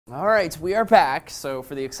All right, we are back. So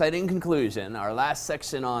for the exciting conclusion, our last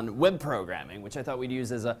section on web programming, which I thought we'd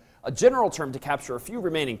use as a general term to capture a few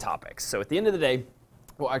remaining topics. So at the end of the day,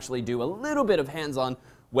 we'll actually do a little bit of hands-on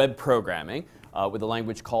web programming with a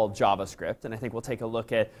language called JavaScript. And I think we'll take a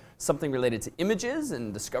look at something related to images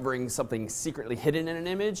and discovering something secretly hidden in an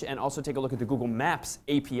image, and also take a look at the Google Maps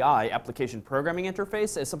API, application programming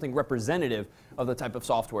interface, as something representative of the type of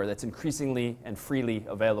software that's increasingly and freely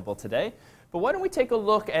available today. But why don't we take a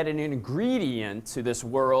look at an ingredient to this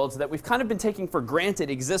world that we've kind of been taking for granted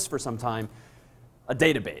exists for some time, a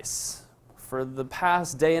database. For the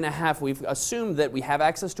past day and a half, we've assumed that we have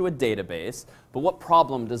access to a database, but what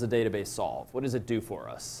problem does a database solve? What does it do for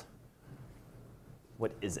us?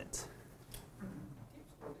 What is it?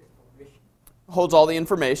 Holds all the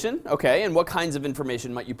information. OK, and what kinds of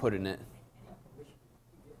information might you put in it?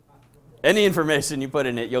 Any information you put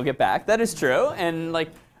in it, you'll get back. That is true. And like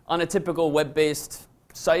on a typical web-based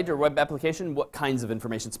site or web application, what kinds of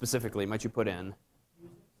information specifically might you put in?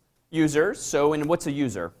 Users. So, and what's a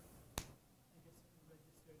user?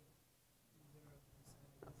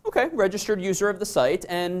 OK, registered user of the site.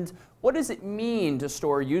 And what does it mean to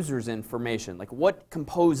store users' information? Like, what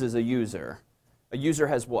composes a user? A user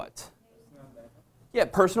has what? Yeah,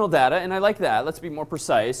 personal data. And I like that. Let's be more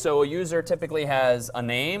precise. So a user typically has a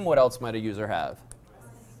name. What else might a user have?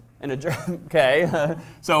 An address. OK,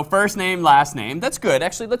 so first name, last name. That's good.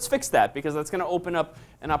 Actually, let's fix that, because that's going to open up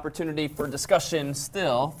an opportunity for discussion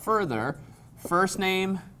still further. First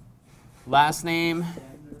name, last name,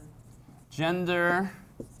 gender,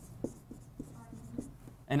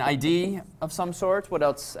 an ID of some sort. What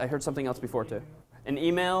else? I heard something else before, too. An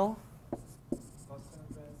email.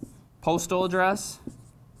 Postal address.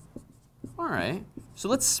 All right. So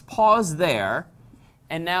let's pause there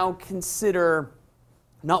and now consider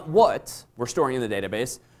not what we're storing in the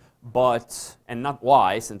database, but, and not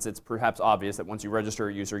why, since it's perhaps obvious that once you register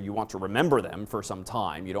a user, you want to remember them for some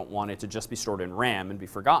time. You don't want it to just be stored in RAM and be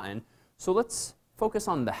forgotten. So let's focus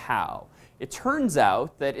on the how. It turns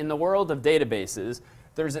out that in the world of databases,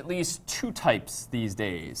 there's at least two types these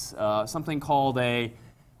days. Something called a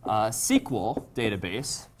SQL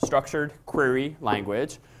database, structured query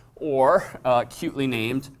language, or cutely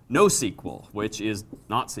named noSQL, which is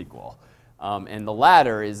not SQL. And the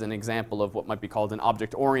latter is an example of what might be called an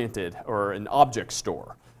object-oriented or an object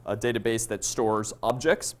store, a database that stores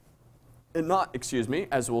objects and not, excuse me,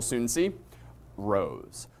 as we'll soon see,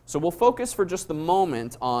 rows. So we'll focus for just a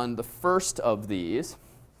moment on the first of these,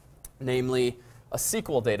 namely a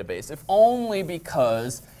SQL database, if only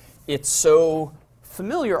because it's so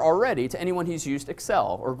familiar already to anyone who's used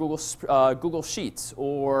Excel or Google Sheets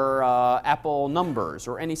or Apple Numbers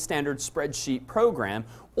or any standard spreadsheet program,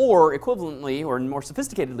 or equivalently or more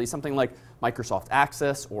sophisticatedly something like Microsoft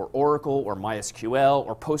Access or Oracle or MySQL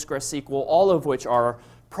or PostgreSQL, all of which are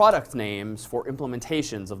product names for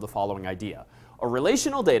implementations of the following idea. A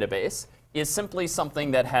relational database is simply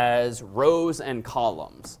something that has rows and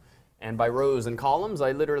columns. And by rows and columns,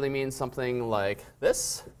 I literally mean something like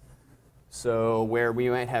this. So where we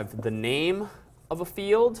might have the name of a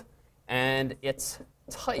field and its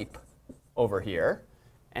type over here.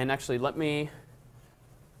 And actually, let me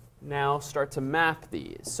now start to map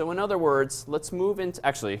these. So in other words, let's move into,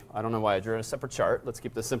 actually, I don't know why I drew a separate chart. Let's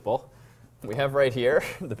keep this simple. We have right here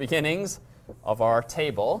the beginnings of our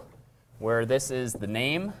table, where this is the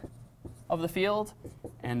name of the field,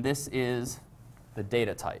 and this is the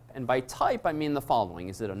data type. And by type, I mean the following.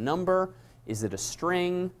 Is it a number? Is it a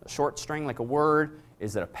string, a short string like a word?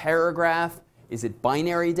 Is it a paragraph? Is it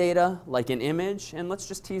binary data like an image? And let's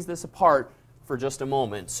just tease this apart for just a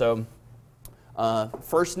moment. So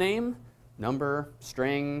first name, number,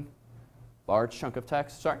 string, large chunk of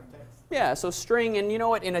text. Sorry? Yeah, so string. And you know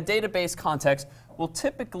what? In a database context, we'll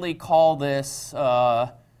typically call this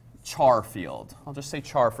char field. I'll just say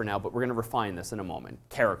char for now, but we're going to refine this in a moment.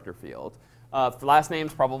 Character field. Last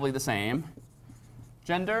name's probably the same.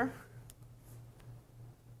 Gender.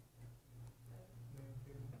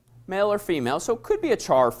 Male or female. So it could be a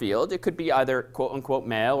char field. It could be either quote unquote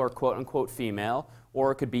male or quote unquote female,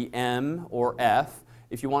 or it could be M or F.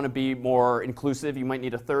 If you want to be more inclusive, you might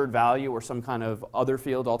need a third value or some kind of other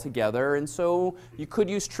field altogether. And so you could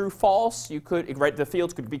use true, false. You could, right, the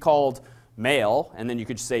fields could be called male, and then you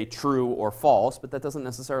could say true or false, but that doesn't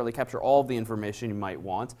necessarily capture all of the information you might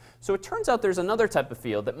want. So it turns out there's another type of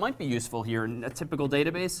field that might be useful here in a typical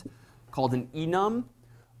database called an enum,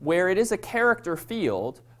 where it is a character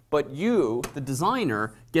field, but you, the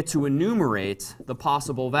designer, get to enumerate the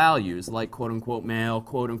possible values, like quote unquote male,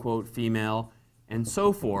 quote unquote female, and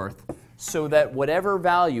so forth, so that whatever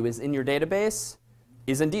value is in your database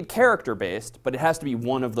is indeed character-based, but it has to be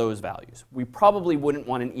one of those values. We probably wouldn't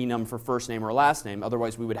want an enum for first name or last name.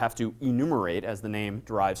 Otherwise, we would have to enumerate, as the name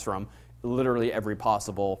derives from, literally every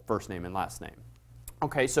possible first name and last name.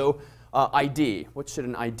 OK, so ID. What should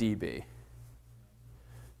an ID be?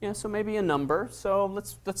 Yeah, so maybe a number. So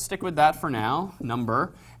let's stick with that for now,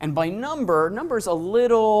 number. And by number, number's a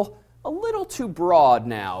little too broad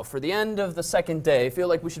now. For the end of the second day, I feel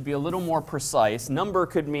like we should be a little more precise. Number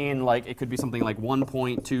could mean like, it could be something like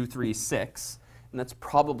 1.236. And that's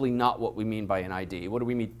probably not what we mean by an ID. What do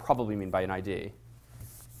we probably mean by an ID?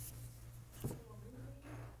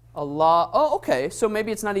 Oh, OK. So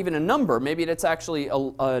maybe it's not even a number. Maybe it's actually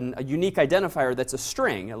a unique identifier that's a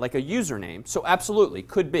string, like a username. So absolutely,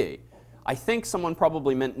 could be. I think someone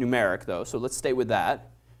probably meant numeric, though. So let's stay with that.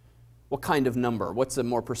 What kind of number? What's a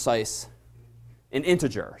more precise? An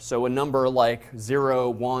integer. So a number like 0,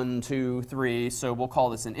 1, 2, 3. So we'll call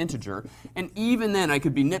this an integer. And even then, I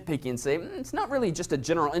could be nitpicky and say, it's not really just a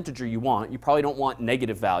general integer you want. You probably don't want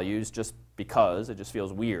negative values just because. It just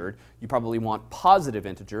feels weird. You probably want positive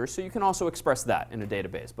integers. So you can also express that in a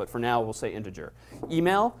database. But for now, we'll say integer.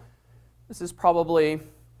 Email. This is probably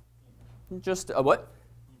just a what?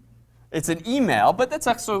 It's an email, but that's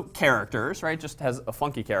also characters, right? It just has a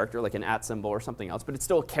funky character, like an @ symbol or something else. But it's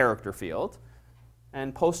still a character field.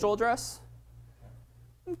 And postal address?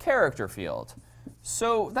 Character field.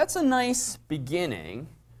 So that's a nice beginning.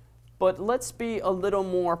 But let's be a little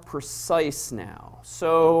more precise now.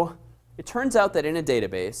 So it turns out that in a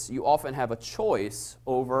database, you often have a choice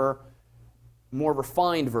over more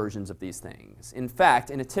refined versions of these things. In fact,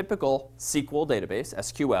 in a typical SQL database,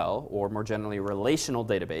 SQL, or more generally a relational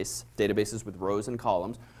database, databases with rows and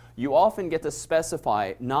columns, you often get to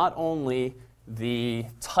specify not only the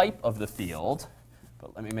type of the field,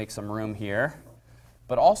 but let me make some room here,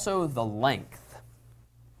 but also the length.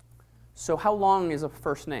 So how long is a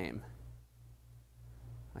first name?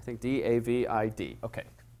 I think D-A-V-I-D. OK,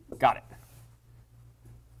 got it.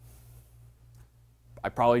 I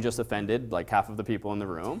probably just offended like half of the people in the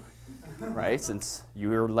room, right, since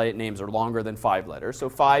your names are longer than 5 letters. So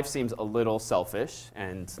 5 seems a little selfish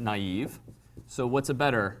and naive. So what's a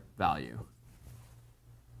better value?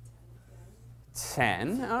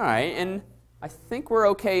 10. All right. And I think we're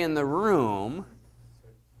OK in the room.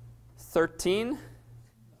 13?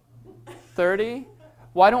 30?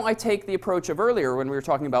 Why don't I take the approach of earlier when we were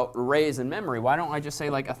talking about arrays in memory? Why don't I just say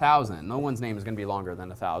like 1,000? No one's name is going to be longer than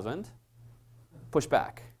 1,000. Push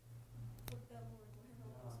back.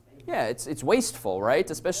 Yeah, it's wasteful, right?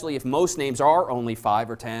 Especially if most names are only 5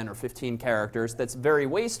 or 10 or 15 characters. That's very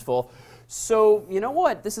wasteful. So you know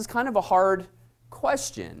what? This is kind of a hard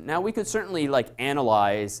question. Now, we could certainly like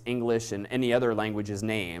analyze English and any other language's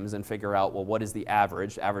names and figure out, well, what is the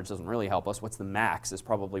average? Average doesn't really help us. What's the max is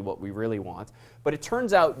probably what we really want. But it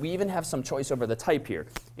turns out we even have some choice over the type here.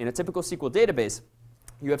 In a typical SQL database,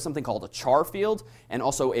 you have something called a char field and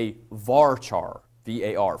also a varchar,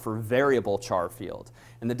 V-A-R, for variable char field.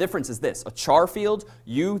 And the difference is this. A char field,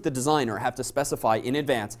 you, the designer, have to specify in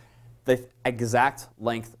advance the exact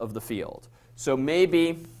length of the field. So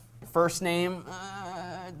maybe first name,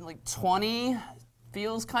 like 20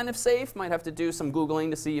 feels kind of safe. Might have to do some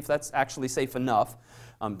Googling to see if that's actually safe enough.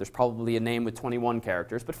 There's probably a name with 21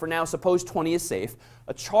 characters. But for now, suppose 20 is safe.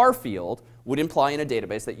 A char field would imply in a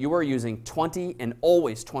database that you are using 20 and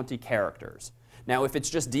always 20 characters. Now, if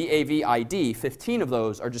it's just D-A-V-I-D, 15 of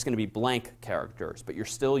those are just going to be blank characters. But you're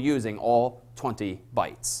still using all 20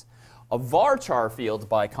 bytes. A varchar field,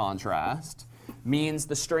 by contrast, means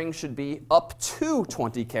the string should be up to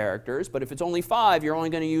 20 characters. But if it's only 5, you're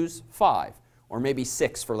only going to use 5. Or maybe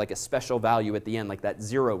 6 for like a special value at the end, like that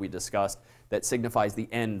 0 we discussed, that signifies the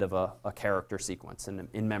end of a character sequence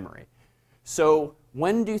in memory. So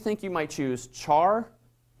when do you think you might choose char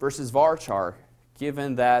versus varchar,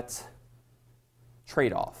 given that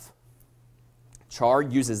trade-off? Char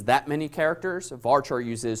uses that many characters. Varchar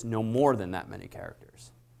uses no more than that many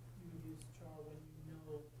characters. You use char when you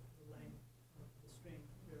know the length of the string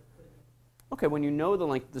you're putting in. OK, when you know the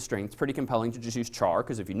length of the string, it's pretty compelling to just use char,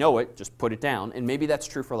 because if you know it, just put it down. And maybe that's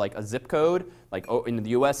true for like a zip code, like in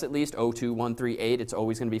the US at least, 02138. It's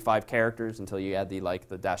always going to be 5 characters until you add the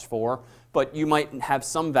 -4. But you might have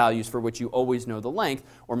some values for which you always know the length,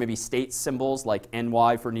 or maybe state symbols like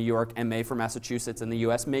NY for New York, MA for Massachusetts in the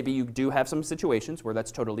US. Maybe you do have some situations where that's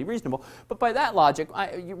totally reasonable. But by that logic,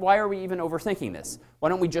 why are we even overthinking this? Why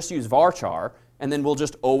don't we just use varchar, and then we'll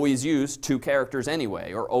just always use 2 characters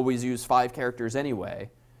anyway, or always use 5 characters anyway?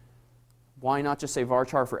 Why not just say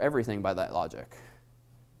varchar for everything by that logic?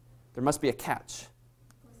 There must be a catch.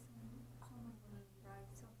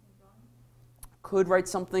 could write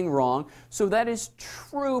something wrong. So that is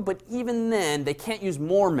true, but even then, they can't use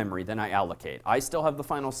more memory than I allocate. I still have the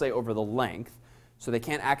final say over the length, so they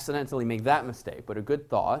can't accidentally make that mistake, but a good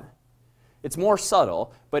thought. It's more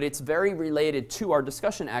subtle, but it's very related to our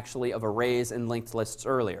discussion, actually, of arrays and linked lists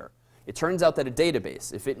earlier. It turns out that a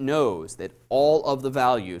database, if it knows that all of the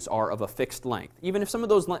values are of a fixed length, even if some of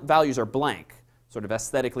those values are blank, sort of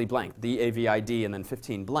aesthetically blank, the AVID and then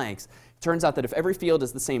 15 blanks, it turns out that if every field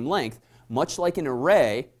is the same length, much like an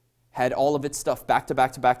array had all of its stuff back to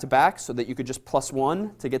back to back to back so that you could just plus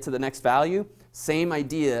 1 to get to the next value, same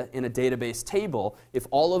idea in a database table. If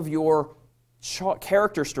all of your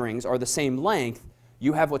character strings are the same length,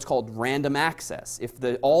 you have what's called random access. If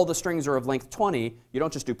all the strings are of length 20, you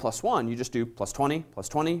don't just do plus 1, you just do plus 20, plus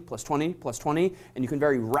 20, plus 20, plus 20, and you can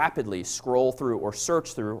very rapidly scroll through or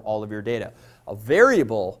search through all of your data. A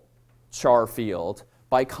variable char field,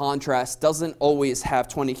 by contrast, doesn't always have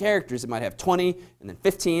 20 characters. It might have 20, and then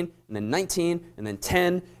 15, and then 19, and then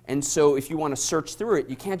 10. And so if you want to search through it,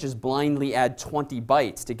 you can't just blindly add 20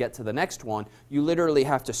 bytes to get to the next one. You literally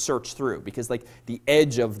have to search through, because like the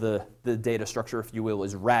edge of the data structure, if you will,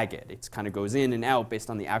 is ragged. It kind of goes in and out based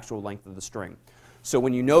on the actual length of the string. So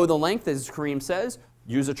when you know the length, as Kareem says,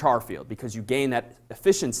 use a char field, because you gain that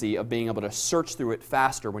efficiency of being able to search through it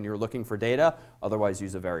faster when you're looking for data. Otherwise,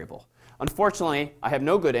 use a variable. Unfortunately, I have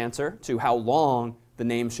no good answer to how long the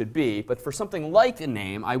name should be. But for something like a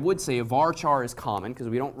name, I would say a varchar is common, because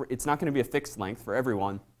it's not going to be a fixed length for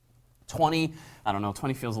everyone. 20, I don't know,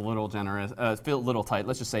 20 feels a little generous, feels a little tight.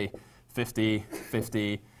 Let's just say 50,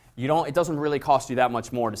 50. It doesn't really cost you that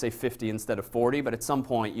much more to say 50 instead of 40, but at some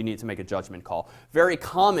point you need to make a judgment call. Very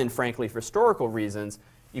common, frankly, for historical reasons,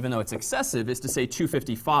 even though it's excessive, is to say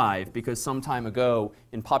 255, because some time ago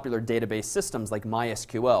in popular database systems like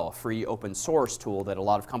MySQL, a free open source tool that a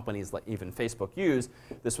lot of companies, like even Facebook, use,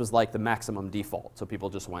 this was like the maximum default, so people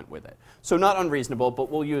just went with it. So not unreasonable, but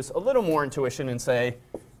we'll use a little more intuition and say,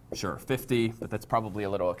 sure, 50, but that's probably a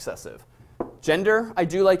little excessive. Gender, I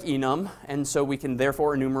do like enum, and so we can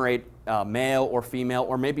therefore enumerate male or female,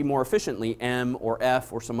 or maybe more efficiently M or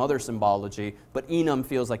F or some other symbology, but enum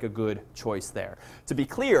feels like a good choice there. To be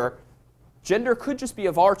clear, gender could just be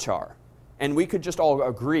a varchar, and we could just all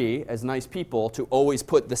agree as nice people to always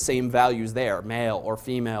put the same values there, male or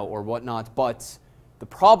female or whatnot, but the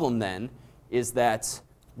problem then is that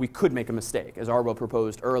we could make a mistake, as Arbo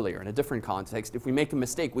proposed earlier in a different context. If we make a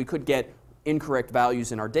mistake, we could get incorrect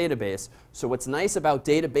values in our database. So what's nice about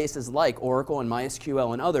databases like Oracle and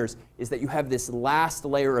MySQL and others is that you have this last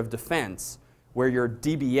layer of defense where your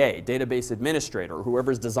DBA, database administrator, or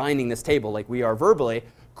whoever's designing this table like we are verbally,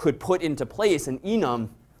 could put into place an enum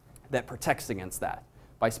that protects against that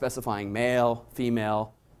by specifying male,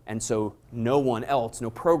 female, and so no one else, no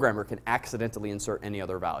programmer can accidentally insert any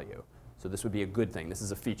other value. So this would be a good thing. This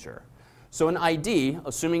is a feature. So an ID,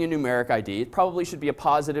 assuming a numeric ID, it probably should be a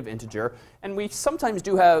positive integer. And we sometimes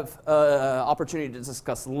do have opportunity to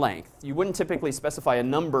discuss length. You wouldn't typically specify a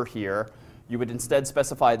number here. You would instead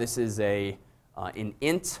specify this is an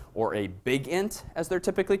int or a big int, as they're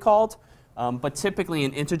typically called. But typically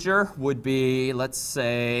an integer would be, let's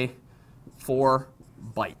say, 4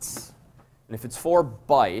 bytes. And if it's 4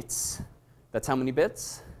 bytes, that's how many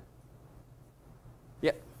bits?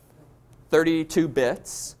 Yep, 32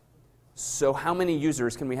 bits. So how many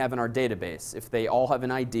users can we have in our database if they all have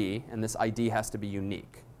an ID, and this ID has to be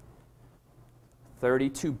unique?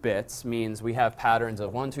 32 bits means we have patterns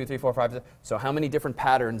of 1, 2, 3, 4, 5, 6. So how many different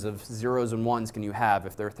patterns of zeros and ones can you have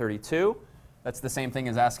if there are 32? That's the same thing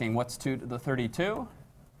as asking what's 2 to the 32?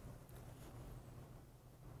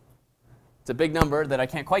 It's a big number that I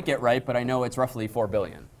can't quite get right, but I know it's roughly 4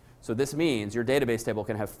 billion. So this means your database table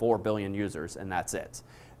can have 4 billion users, and that's it.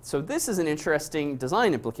 So this is an interesting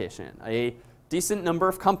design implication. A decent number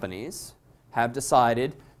of companies have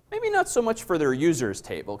decided, maybe not so much for their users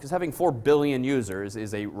table, because having 4 billion users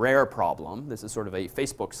is a rare problem. This is sort of a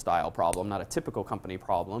Facebook-style problem, not a typical company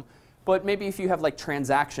problem. But maybe if you have like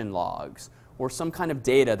transaction logs or some kind of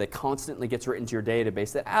data that constantly gets written to your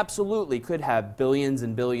database that absolutely could have billions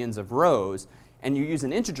and billions of rows, and you use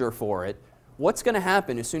an integer for it, what's going to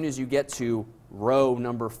happen as soon as you get to row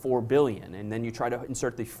number 4 billion, and then you try to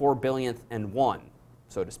insert the 4 billionth and 1,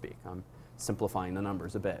 so to speak? I'm simplifying the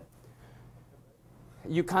numbers a bit.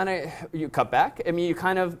 You cut back. I mean,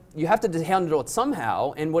 you have to handle it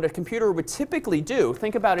somehow. And what a computer would typically do,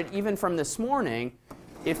 think about it even from this morning,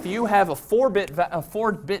 if you have a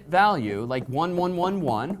 4-bit value, like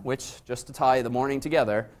 1111, which, just to tie the morning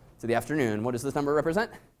together to the afternoon, what does this number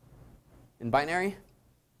represent in binary?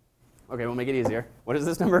 OK, we'll make it easier. What does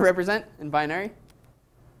this number represent in binary?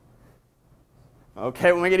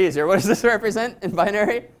 Okay, we'll make it easier. What does this represent in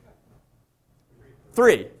binary?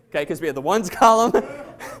 3. Okay, because we had the ones column.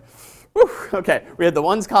 Whew, okay, we had the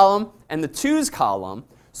ones column and the twos column.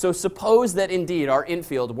 So suppose that indeed our int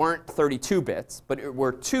field weren't 32 bits, but it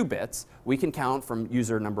were 2 bits. We can count from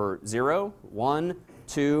user number 0, 1,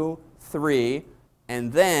 2, 3,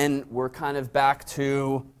 and then we're kind of back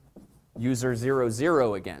to user 0,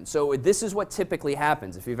 0 again. So this is what typically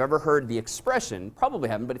happens. If you've ever heard the expression, probably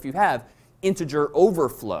haven't, but if you have, integer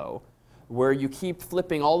overflow, where you keep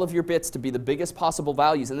flipping all of your bits to be the biggest possible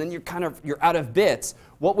values, and then you're out of bits,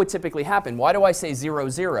 what would typically happen? Why do I say 0,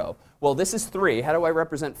 0? Well, this is 3. How do I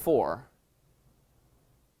represent 4?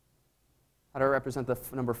 How do I represent the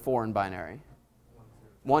number 4 in binary?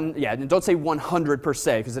 1, yeah, don't say 100 per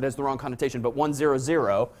se, because it has the wrong connotation, but 1, 0,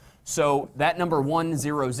 0. So that number 1,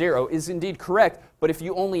 0, 0 is indeed correct, but if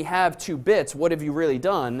you only have 2 bits, what have you really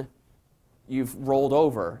done? You've rolled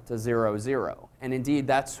over to 0, 0. And indeed,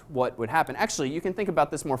 that's what would happen. Actually, you can think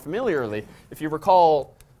about this more familiarly. If you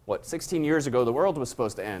recall, 16 years ago, the world was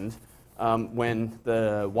supposed to end when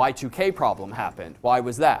the Y2K problem happened. Why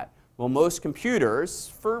was that? Well, most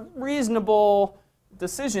computers, for reasonable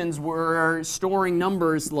decisions, were storing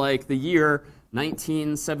numbers like the year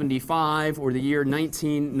 1975 or the year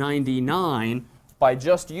 1999 by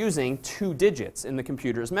just using 2 digits in the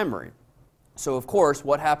computer's memory. So of course,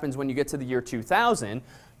 what happens when you get to the year 2000?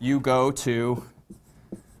 You go to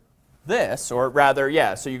this, or rather,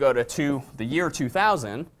 yeah, so you go to the year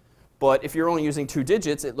 2000. But if you're only using 2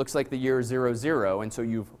 digits, it looks like the year 0, 0, and so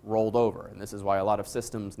you've rolled over. And this is why a lot of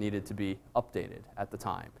systems needed to be updated at the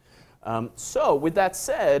time. So with that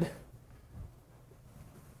said,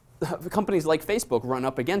 companies like Facebook run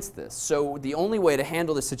up against this. So the only way to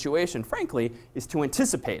handle this situation, frankly, is to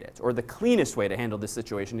anticipate it. Or the cleanest way to handle this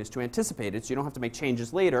situation is to anticipate it so you don't have to make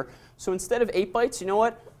changes later. So instead of 8 bytes, you know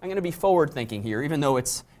what? I'm going to be forward thinking here, even though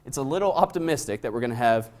it's a little optimistic that we're going to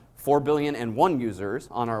have 4,000,001 users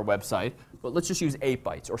on our website. But let's just use 8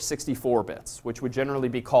 bytes or 64 bits, which would generally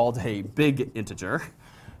be called a big integer.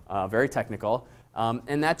 Very technical.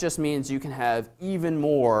 And that just means you can have even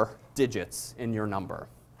more digits in your number.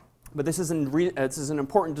 But this is an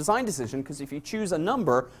important design decision, because if you choose a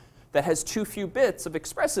number that has too few bits of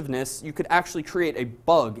expressiveness, you could actually create a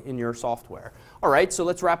bug in your software. All right, so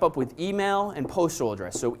let's wrap up with email and postal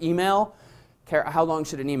address. So email, how long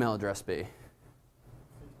should an email address be?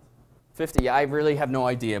 50, I really have no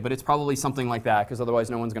idea, but it's probably something like that, because otherwise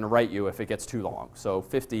no one's going to write you if it gets too long. So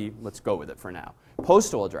 50, let's go with it for now.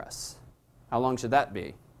 Postal address, how long should that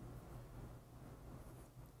be?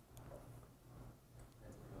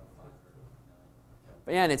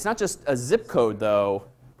 But yeah, and it's not just a zip code, though.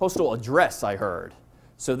 Postal address, I heard.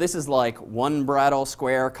 So this is like 1 Brattle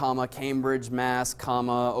Square, comma, Cambridge, Mass,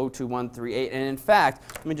 comma, 02138. And in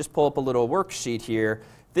fact, let me just pull up a little worksheet here.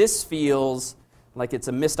 This feels like it's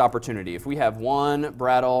a missed opportunity. If we have 1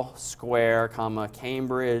 Brattle Square, comma,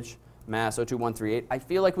 Cambridge, Mass, 02138, I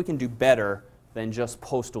feel like we can do better than just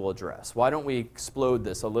postal address. Why don't we explode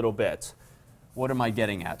this a little bit? What am I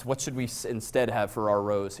getting at? What should we instead have for our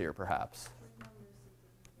rows here, perhaps?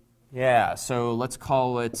 Yeah, so let's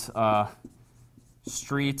call it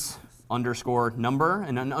street underscore number.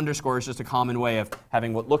 And an underscore is just a common way of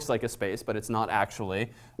having what looks like a space, but it's not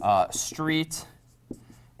actually. Street,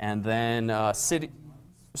 and then city.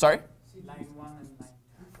 Sorry? Line 1 and line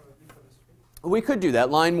 2 for the street. We could do that,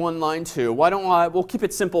 line 1, line 2. Why don't we'll keep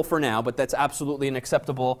it simple for now, but that's absolutely an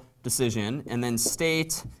acceptable decision. And then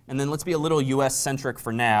state, and then let's be a little US-centric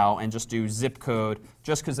for now and just do zip code,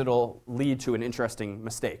 just because it'll lead to an interesting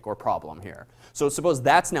mistake or problem here. So suppose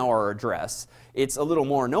that's now our address. It's a little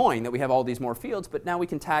more annoying that we have all these more fields, but now we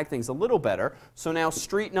can tag things a little better. So now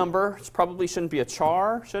street number probably shouldn't be a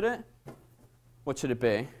char, should it? What should it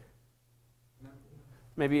be?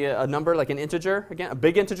 Maybe a number like an integer, again, a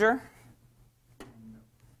big integer?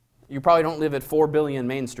 You probably don't live at 4 billion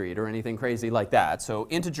Main Street or anything crazy like that. So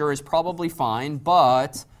integer is probably fine,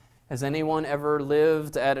 but has anyone ever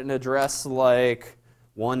lived at an address like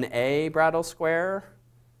 1A Brattle Square?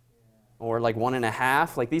 Or like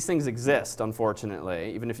 1.5? Like these things exist,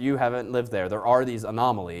 unfortunately. Even if you haven't lived there, there are these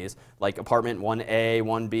anomalies, like apartment 1A,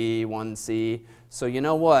 1B, 1C. So you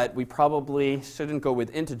know what? We probably shouldn't go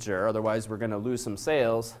with integer, otherwise we're going to lose some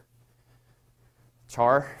sales.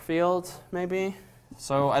 Char field, maybe?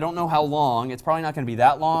 So I don't know how long. It's probably not going to be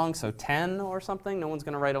that long, so 10 or something. No one's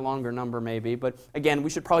going to write a longer number, maybe. But again, we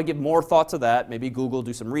should probably give more thought to that. Maybe Google,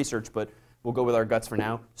 do some research, but we'll go with our guts for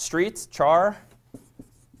now. Streets, char.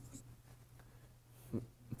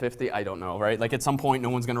 50, I don't know, right? Like at some point, no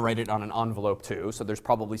one's going to write it on an envelope too, so there's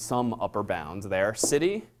probably some upper bounds there.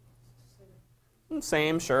 City?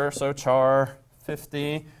 Same, sure. So char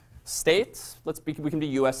 50. State, we can be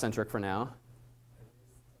US-centric for now.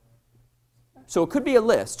 So it could be a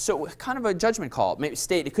list. So kind of a judgment call. Maybe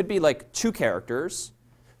state, it could be like 2 characters.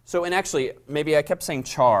 So, and actually, maybe I kept saying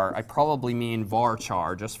char. I probably mean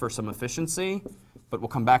varchar just for some efficiency. But we'll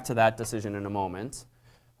come back to that decision in a moment.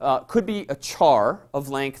 Could be a char of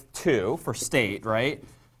length 2 for state, right?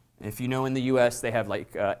 If you know in the US, they have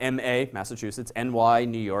like MA, Massachusetts, NY,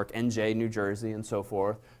 New York, NJ, New Jersey, and so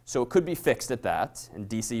forth. So it could be fixed at that, and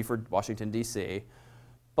DC for Washington, D.C.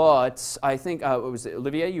 But I think, was it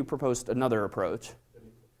Olivier, you proposed another approach.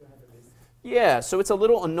 Yeah, so it's a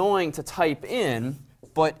little annoying to type in,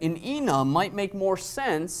 but an enum might make more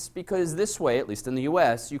sense because this way, at least in the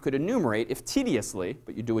US, you could enumerate, if tediously,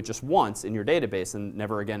 but you do it just once in your database and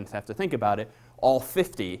never again have to think about it, all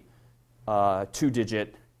 50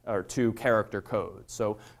 2-digit or 2-character codes.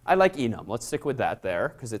 So I like enum. Let's stick with that there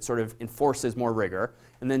because it sort of enforces more rigor.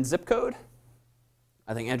 And then zip code.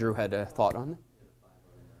 I think Andrew had a thought on it.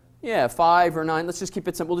 Yeah, 5 or 9. Let's just keep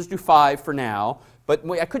it simple. We'll just do 5 for now. But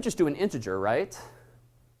wait, I could just do an integer, right?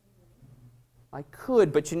 I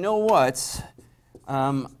could, but you know what?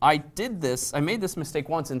 I made this mistake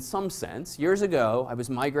once in some sense. Years ago, I was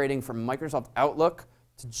migrating from Microsoft Outlook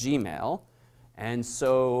to Gmail. And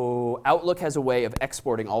so Outlook has a way of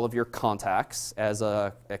exporting all of your contacts as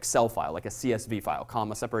an Excel file, like a CSV file,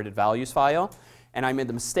 comma separated values file. And I made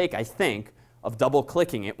the mistake, I think, of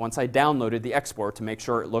double-clicking it once I downloaded the export to make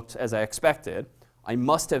sure it looked as I expected. I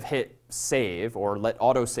must have hit save or let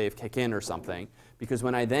autosave kick in or something, because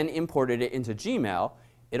when I then imported it into Gmail,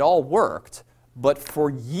 it all worked. But for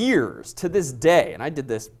years, to this day, and I did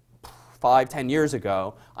this 5, 10 years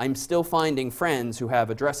ago, I'm still finding friends who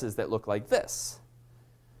have addresses that look like this.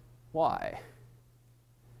 Why?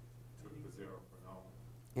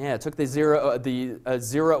 Yeah, it took the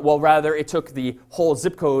zero, well, rather, it took the whole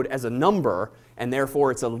zip code as a number, and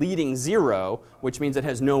therefore it's a leading 0, which means it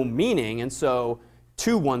has no meaning, and so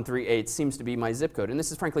 2138 seems to be my zip code. And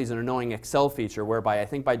this is, frankly, an annoying Excel feature whereby I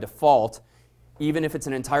think by default, even if it's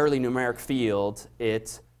an entirely numeric field,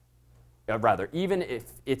 even if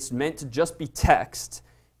it's meant to just be text,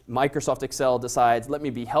 Microsoft Excel decides, let me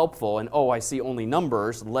be helpful, and oh, I see only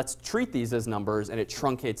numbers. Let's treat these as numbers, and it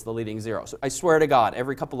truncates the leading 0. So I swear to God,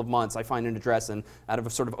 every couple of months I find an address, and out of a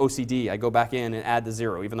sort of OCD, I go back in and add the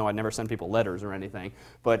 0, even though I never send people letters or anything.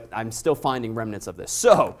 But I'm still finding remnants of this.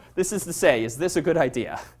 So this is to say, is this a good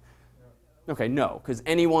idea? OK, no, because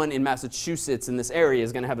anyone in Massachusetts in this area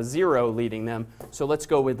is going to have a 0 leading them. So let's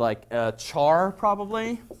go with like char,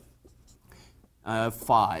 probably.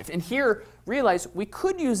 5. And here, realize we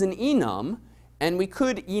could use an enum, and we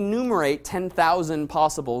could enumerate 10,000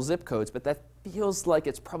 possible zip codes, but that feels like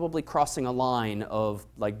it's probably crossing a line of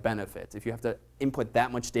like benefit if you have to input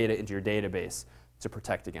that much data into your database to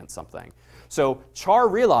protect against something. So char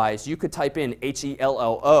realized you could type in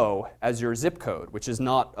HELLO as your zip code, which is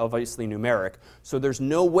not obviously numeric. So there's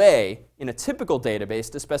no way in a typical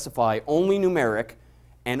database to specify only numeric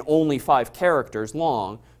and only 5 characters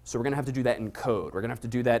long. So we're going to have to do that in code. We're going to have to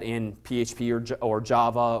do that in PHP or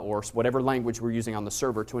Java or whatever language we're using on the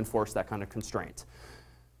server to enforce that kind of constraint.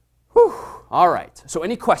 Whew. All right. So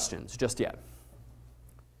any questions just yet?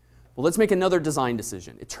 Well, let's make another design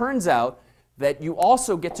decision. It turns out that you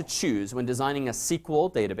also get to choose when designing a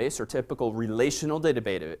SQL database or typical relational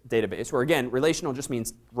database, where again, relational just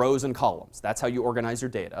means rows and columns. That's how you organize your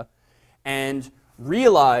data. And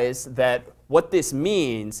realize that what this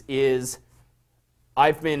means is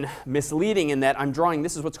I've been misleading in that I'm drawing,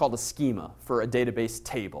 this is what's called a schema for a database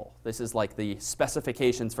table. This is like the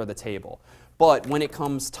specifications for the table. But when it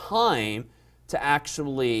comes time to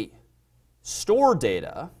actually store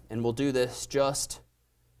data, and we'll do this just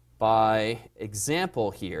by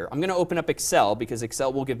example here. I'm going to open up Excel because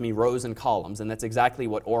Excel will give me rows and columns, and that's exactly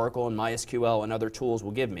what Oracle and MySQL and other tools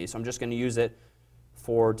will give me. So I'm just going to use it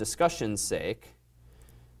for discussion's sake.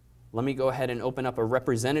 Let me go ahead and open up a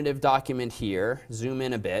representative document here, zoom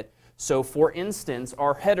in a bit. So for instance,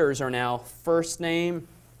 our headers are now first name,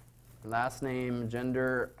 last name,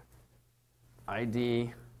 gender,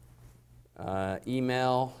 ID,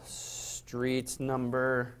 email, street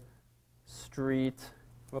number, street,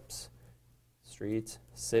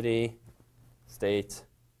 city, state.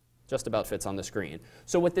 Just about fits on the screen.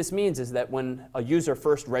 So what this means is that when a user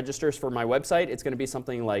first registers for my website, it's going to be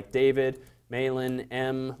something like David, Malin,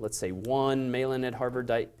 M, let's say 1, Malin at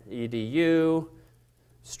harvard.edu.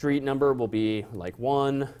 Street number will be like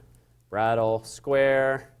 1, Brattle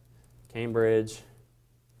Square, Cambridge,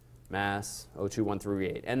 Mass,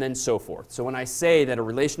 02138, and then so forth. So when I say that a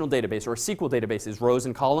relational database or a SQL database is rows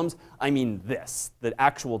and columns, I mean this. The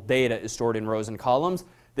actual data is stored in rows and columns,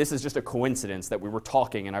 This is just a coincidence that we were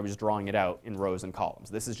talking and I was drawing it out in rows and columns.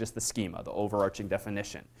 This is just the schema, the overarching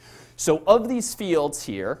definition. So of these fields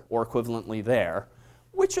here, or equivalently there,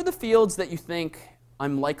 which are the fields that you think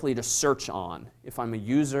I'm likely to search on if I'm a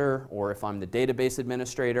user or if I'm the database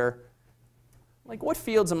administrator? Like, what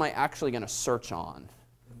fields am I actually going to search on?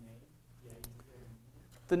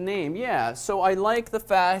 The name, yeah. So I like the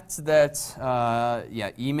fact that,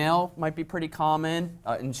 yeah, email might be pretty common.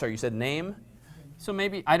 And sorry, you said name? So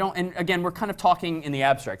maybe I don't, and again, we're kind of talking in the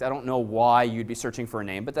abstract. I don't know why you'd be searching for a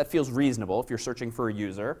name, but that feels reasonable if you're searching for a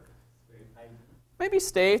user. Maybe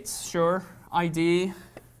states, sure, ID.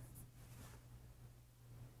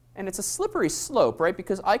 And it's a slippery slope, right?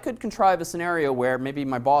 Because I could contrive a scenario where maybe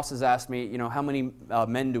my boss has asked me, you know, how many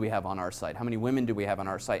men do we have on our site? How many women do we have on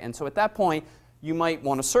our site? And so at that point, you might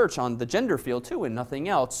want to search on the gender field too and nothing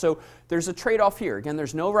else. So there's a trade-off here. Again,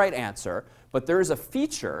 there's no right answer, but there is a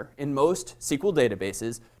feature in most SQL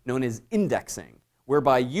databases known as indexing,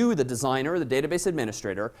 whereby you, the designer or the database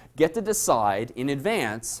administrator, get to decide in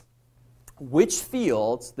advance which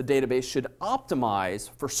fields the database should optimize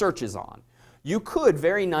for searches on. You could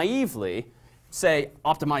very naively say,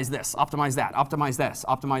 optimize this, optimize that, optimize this,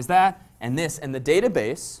 optimize that, and this, and the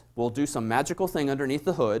database will do some magical thing underneath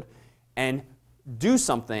the hood and do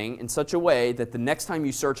something in such a way that the next time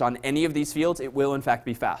you search on any of these fields, it will in fact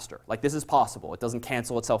be faster. Like, this is possible. It doesn't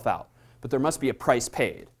cancel itself out. But there must be a price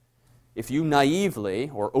paid. If you naively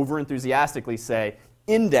or overenthusiastically say,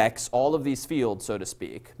 index all of these fields, so to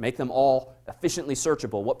speak, make them all efficiently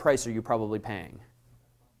searchable, what price are you probably paying?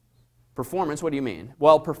 Performance, what do you mean?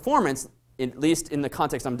 Well, performance, at least in the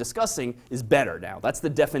context I'm discussing, is better now. That's the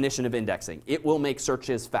definition of indexing. It will make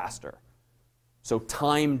searches faster. So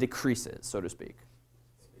time decreases, so to speak.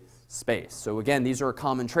 Space. So again, these are a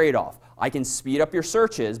common trade-off. I can speed up your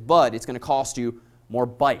searches, but it's going to cost you more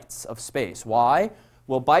bytes of space. Why?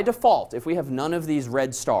 Well, by default, if we have none of these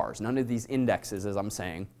red stars, none of these indexes, as I'm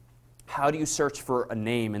saying, how do you search for a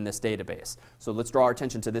name in this database? So let's draw our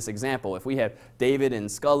attention to this example. If we have David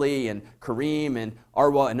and Scully and Kareem and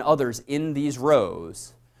Arwa and others in these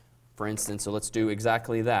rows, for instance, so let's do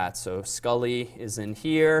exactly that. So Scully is in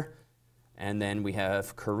here. And then we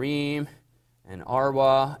have Kareem and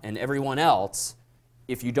Arwa and everyone else.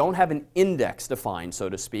 If you don't have an index defined, so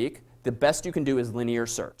to speak, the best you can do is linear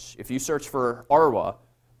search. If you search for Arwa,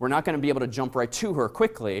 we're not going to be able to jump right to her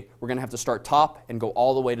quickly. We're going to have to start top and go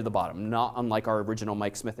all the way to the bottom, not unlike our original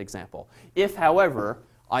Mike Smith example. If, however,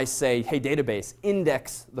 I say, hey, database,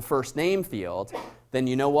 index the first name field, then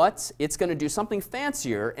you know what? It's going to do something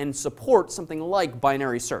fancier and support something like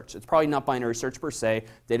binary search. It's probably not binary search per se.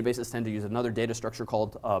 Databases tend to use another data structure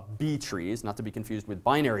called B trees, not to be confused with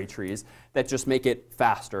binary trees, that just make it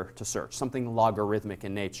faster to search, something logarithmic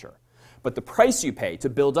in nature. But the price you pay to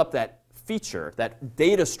build up that feature, that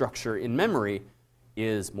data structure in memory,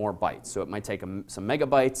 is more bytes. So it might take some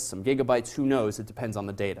megabytes, some gigabytes, who knows? It depends on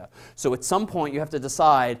the data. So at some point you have to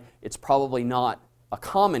decide it's probably not a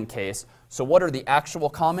common case. So what are the actual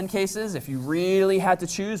common cases? If you really had to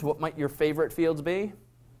choose, what might your favorite fields be?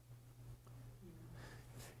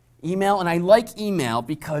 Email, and I like email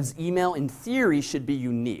because email in theory should be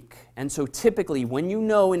unique. And so typically when you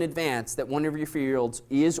know in advance that one of your fields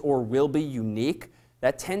is or will be unique,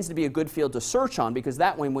 that tends to be a good field to search on, because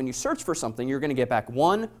that way when you search for something, you're going to get back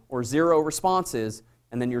 1 or 0 responses,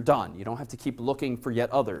 and then you're done. You don't have to keep looking for yet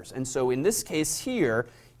others. And so in this case here,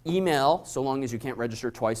 email, so long as you can't register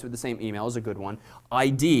twice with the same email, is a good one.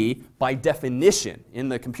 ID, by definition, in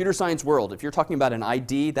the computer science world, if you're talking about an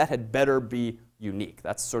ID, that had better be unique.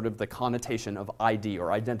 That's sort of the connotation of ID, or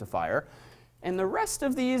identifier. And the rest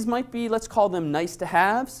of these might be, let's call them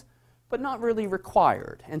nice-to-haves, but not really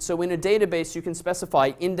required. And so in a database, you can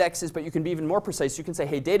specify indexes, but you can be even more precise. You can say,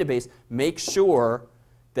 hey, database, make sure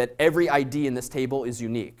that every ID in this table is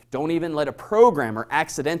unique. Don't even let a programmer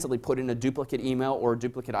accidentally put in a duplicate email or a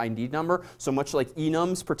duplicate ID number. So much like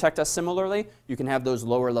enums protect us similarly, you can have those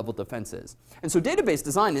lower level defenses. And so database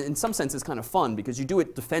design, in some sense, is kind of fun because you do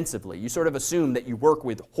it defensively. You sort of assume that you work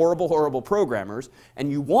with horrible, horrible programmers,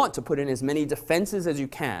 and you want to put in as many defenses as you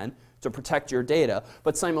can to protect your data,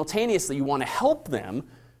 but simultaneously you want to help them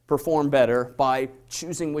perform better by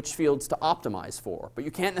choosing which fields to optimize for. But you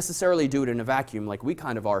can't necessarily do it in a vacuum like we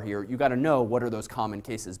kind of are here. You've got to know what are those common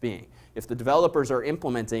cases being. If the developers are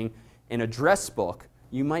implementing an address book,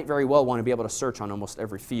 you might very well want to be able to search on almost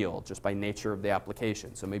every field just by nature of the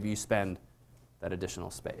application. So maybe you spend that additional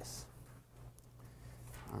space.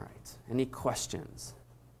 All right. Any questions?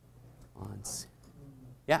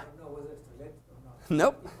 Yeah? I don't know whether it's related or not.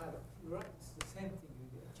 Nope. It's the same thing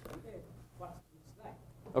you did. What it's like.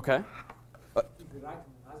 OK. If you write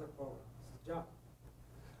in another program, it's Java.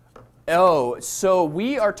 Oh, so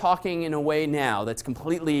we are talking in a way now that's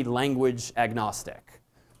completely language agnostic.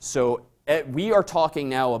 So we are talking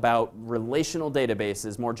now about relational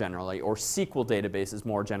databases more generally, or SQL databases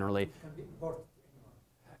more generally. It can be imported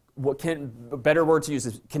to anyone. A better word to use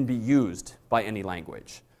is can be used by any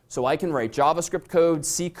language. So I can write JavaScript code,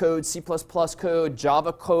 C code, C++ code,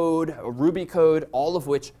 Java code, Ruby code, all of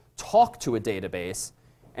which talk to a database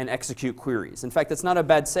and execute queries. In fact, that's not a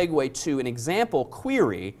bad segue to an example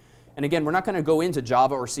query. And again, we're not going to go into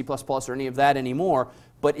Java or C++ or any of that anymore.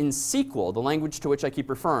 But in SQL, the language to which I keep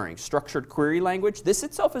referring, structured query language, this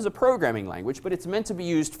itself is a programming language, but it's meant to be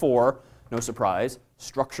used for, no surprise,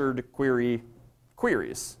 structured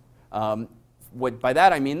queries. By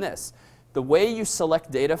that I mean this. The way you select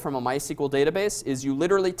data from a MySQL database is you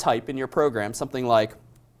literally type in your program something like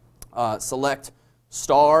select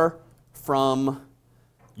star from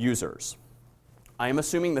users. I am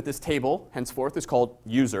assuming that this table henceforth is called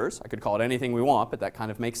users. I could call it anything we want, but that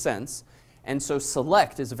kind of makes sense. And so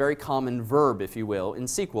select is a very common verb, if you will, in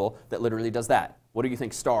SQL that literally does that. What do you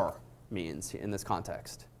think star means in this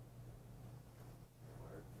context?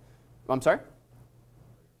 I'm sorry?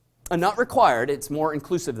 Not required. It's more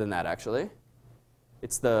inclusive than that, actually.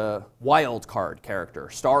 It's the wildcard character.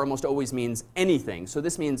 Star almost always means anything. So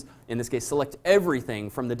this means, in this case, select everything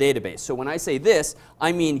from the database. So when I say this,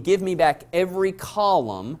 I mean give me back every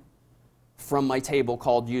column from my table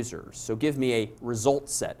called users. So give me a result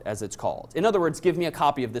set, as it's called. In other words, give me a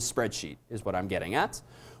copy of this spreadsheet is what I'm getting at.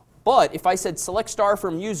 But if I said select star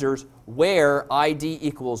from users where ID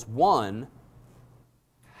equals 1,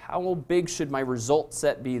 how big should my result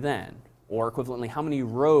set be then? Or equivalently, how many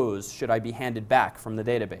rows should I be handed back from the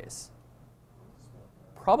database?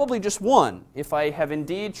 Probably just one. If I have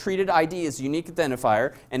indeed treated ID as a unique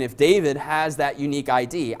identifier, and if David has that unique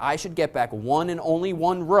ID, I should get back one and only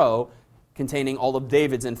one row containing all of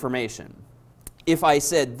David's information. If I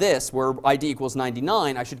said this, where ID equals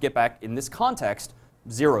 99, I should get back, in this context,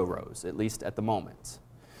 0 rows, at least at the moment.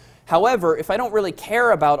 However, if I don't really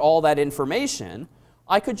care about all that information,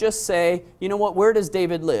 I could just say, you know what, where does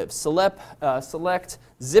David live? Select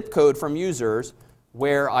zip code from users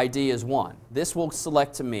where ID is 1. This will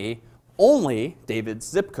select to me only David's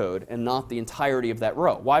zip code and not the entirety of that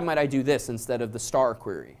row. Why might I do this instead of the star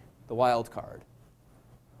query, the wildcard?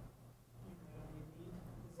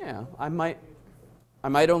 Yeah, I might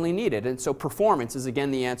only need it. And so performance is,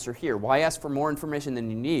 again, the answer here. Why ask for more information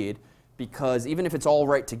than you need? Because even if it's all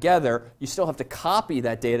right together, you still have to copy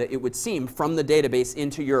that data, it would seem, from the database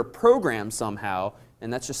into your program somehow.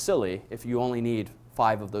 And that's just silly if you only need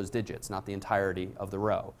 5 of those digits, not the entirety of the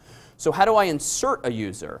row. So how do I insert a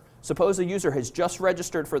user? Suppose a user has just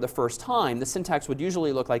registered for the first time. The syntax would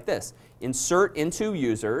usually look like this. Insert into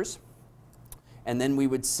users. And then we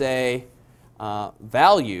would say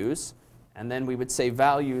values. And then we would say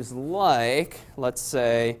values like, let's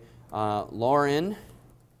say, Lauren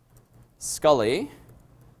Scully,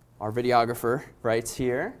 our videographer, writes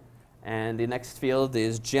here. And the next field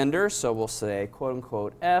is gender. So we'll say, quote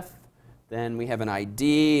unquote, F. Then we have an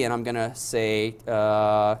ID. And I'm going to say,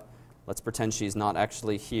 let's pretend she's not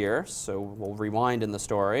actually here. So we'll rewind in the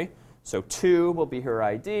story. So 2 will be her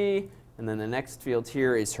ID. And then the next field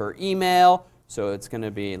here is her email. So it's going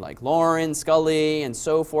to be like Lauren Scully and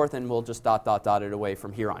so forth. And we'll just dot it away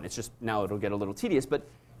from here on. It's just now it'll get a little tedious. But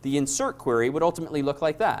the insert query would ultimately look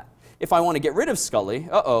like that. If I want to get rid of Scully,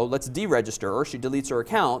 let's deregister her. She deletes her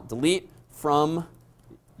account. Delete from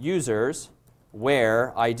users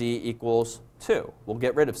where ID equals 2. We'll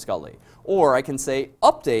get rid of Scully. Or I can say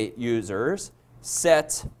update users,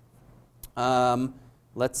 set,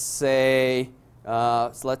 let's say,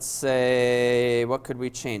 what could we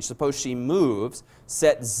change? Suppose she moves,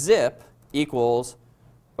 set zip equals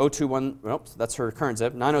 021, oops, that's her current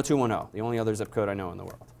zip, 90210, the only other zip code I know in the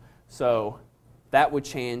world. So that would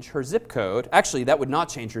change her zip code. Actually, that would not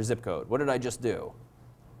change her zip code. What did I just do?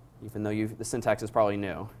 Even though the syntax is probably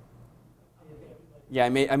new. Yeah,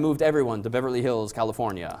 I moved everyone to Beverly Hills,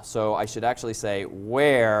 California. So I should actually say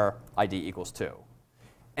where ID equals 2.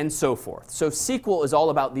 And so forth. So SQL is all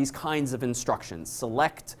about these kinds of instructions.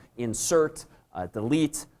 Select, insert,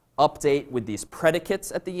 delete, update with these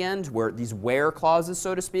predicates at the end, these where clauses,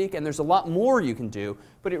 so to speak. And there's a lot more you can do.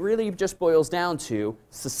 But it really just boils down to,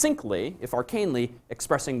 succinctly, if arcanely,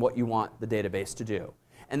 expressing what you want the database to do.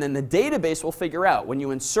 And then the database will figure out, when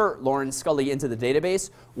you insert Lauren Scully into the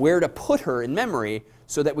database, where to put her in memory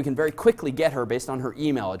so that we can very quickly get her based on her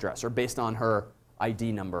email address or based on her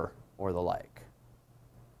ID number or the like.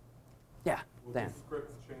 Yeah, Will Dan. the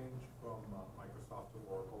scripts change from Microsoft to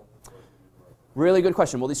Oracle? Really good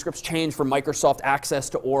question. Will these scripts change from Microsoft Access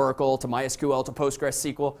to Oracle to MySQL to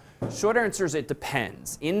PostgreSQL? Short answer is it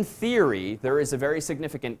depends. In theory, there is a very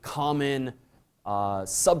significant common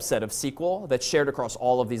subset of SQL that's shared across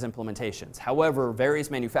all of these implementations. However, various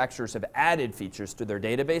manufacturers have added features to their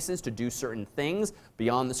databases to do certain things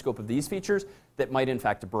beyond the scope of these features that might in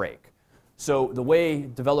fact break. So the way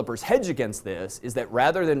developers hedge against this is that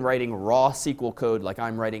rather than writing raw SQL code like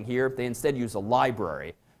I'm writing here, they instead use a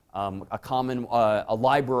library. A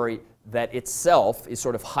library that itself is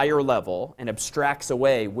sort of higher level and abstracts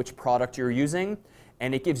away which product you're using.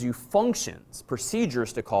 And it gives you functions,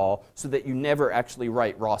 procedures to call, so that you never actually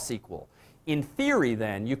write raw SQL. In theory,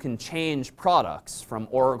 then, you can change products from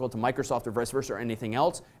Oracle to Microsoft or vice versa or anything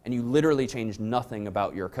else, and you literally change nothing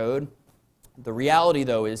about your code. The reality,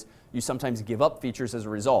 though, is you sometimes give up features as a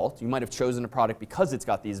result. You might have chosen a product because it's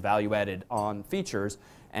got these value-added on features,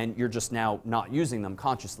 and you're just now not using them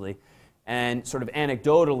consciously. And sort of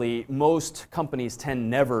anecdotally, most companies tend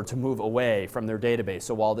never to move away from their database.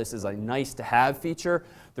 So while this is a nice-to-have feature,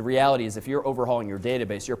 the reality is if you're overhauling your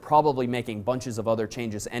database, you're probably making bunches of other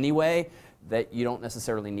changes anyway that you don't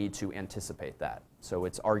necessarily need to anticipate that. So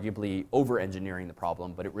it's arguably over-engineering the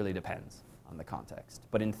problem, but it really depends on the context.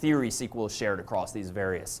 But in theory, SQL is shared across these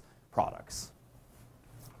various products.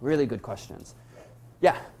 Really good questions.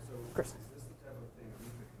 Yeah, Chris.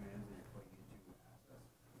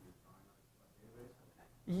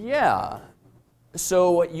 Yeah.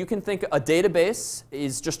 So you can think a database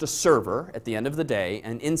is just a server at the end of the day,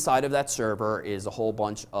 and inside of that server is a whole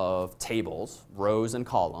bunch of tables, rows and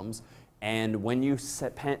columns. And when you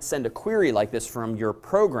send a query like this from your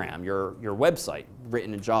program, your website,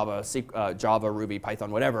 written in Java, Java, Ruby,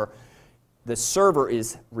 Python, whatever, the server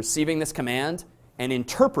is receiving this command and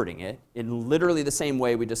interpreting it in literally the same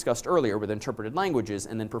way we discussed earlier with interpreted languages,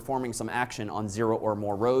 and then performing some action on 0 or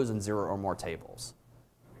more rows and 0 or more tables.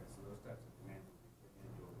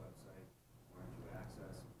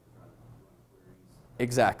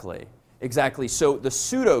 Exactly. Exactly. So the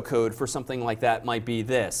pseudocode for something like that might be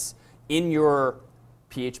this. In your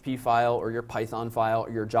PHP file or your Python file or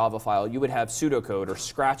your Java file, you would have pseudocode or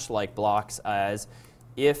scratch-like blocks as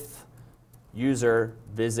if user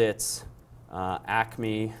visits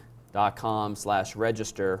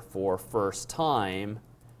acme.com/register for first time,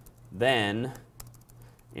 then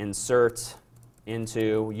insert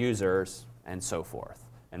into users and so forth.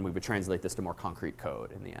 And we would translate this to more concrete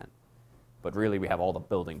code in the end. But really, we have all the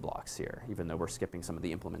building blocks here, even though we're skipping some of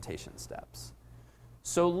the implementation steps.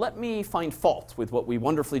 So let me find fault with what we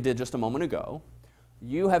wonderfully did just a moment ago.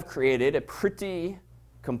 You have created a pretty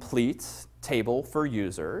complete table for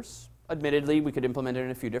users. Admittedly, we could implement it in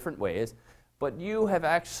a few different ways. But you have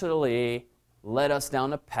actually led us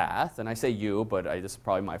down a path, and I say you, but this is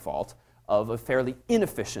probably my fault, of a fairly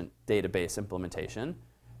inefficient database implementation.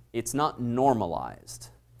 It's not normalized.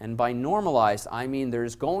 And by normalized, I mean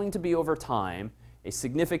there's going to be, over time, a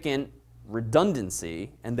significant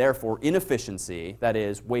redundancy and therefore inefficiency, that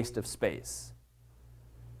is, waste of space.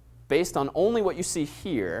 Based on only what you see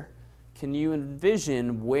here, can you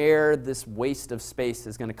envision where this waste of space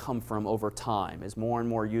is going to come from over time as more and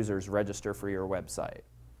more users register for your website?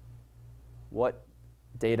 What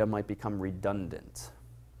data might become redundant?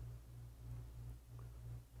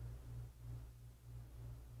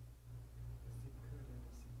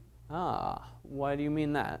 Ah, why do you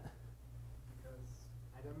mean that? Because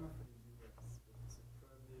I don't know for the US, but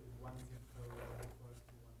probably one zip code equals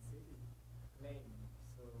to one city claim.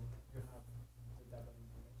 So you have the double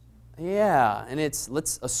information. Yeah, and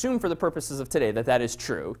let's assume for the purposes of today that that is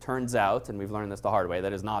true. Turns out, and we've learned this the hard way,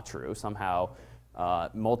 that is not true. Somehow,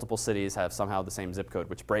 multiple cities have somehow the same zip code,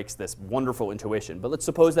 which breaks this wonderful intuition. But let's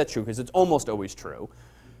suppose that's true, because it's almost always true.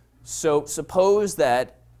 So suppose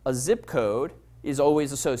that a zip code is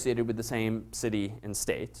always associated with the same city and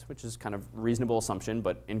state, which is kind of a reasonable assumption,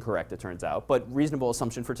 but incorrect, it turns out, but reasonable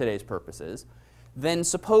assumption for today's purposes. Then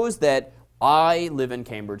suppose that I live in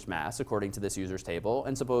Cambridge, Mass, according to this user's table,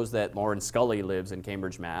 and suppose that Lauren Scully lives in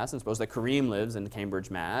Cambridge, Mass, and suppose that Kareem lives in Cambridge,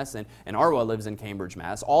 Mass, and Arwa lives in Cambridge,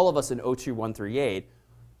 Mass, all of us in 02138.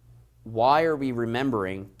 Why are we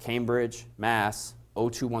remembering Cambridge, Mass,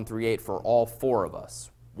 02138 for all four of us?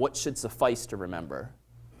 What should suffice to remember?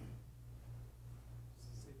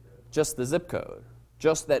 Just the zip code.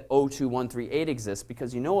 Just that 02138 exists,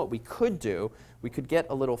 because you know what we could do? We could get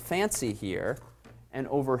a little fancy here, and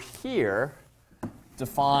over here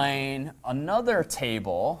define another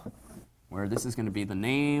table where this is going to be the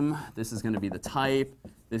name, this is going to be the type,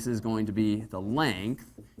 this is going to be the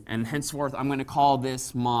length, and henceforth I'm going to call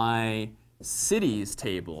this my cities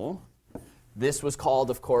table. This was called,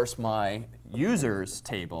 of course, my users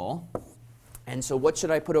table. And so what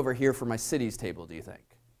should I put over here for my cities table, do you think?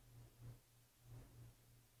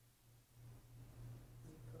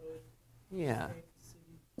 Yeah.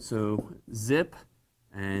 So zip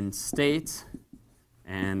and state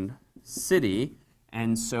and city.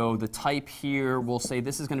 And so the type here, we'll say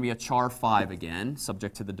this is going to be a char5 again,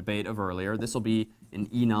 subject to the debate of earlier. This will be an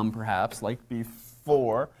enum, perhaps, like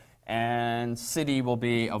before. And city will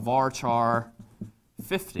be a varchar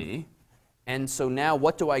 50. And so now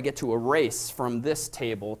what do I get to erase from this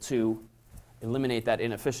table to eliminate that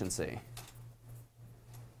inefficiency?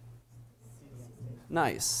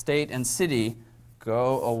 Nice. State and city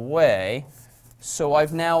go away. So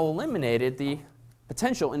I've now eliminated the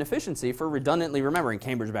potential inefficiency for redundantly remembering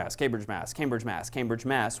Cambridge, Mass, Cambridge, Mass, Cambridge, Mass, Cambridge,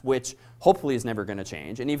 Mass, which hopefully is never going to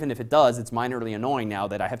change. And even if it does, it's minorly annoying now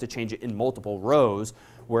that I have to change it in multiple rows,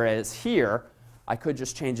 whereas here, I could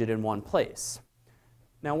just change it in one place.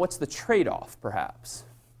 Now, what's the trade-off, perhaps?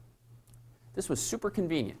 This was super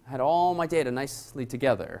convenient. I had all my data nicely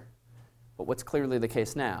together. But what's clearly the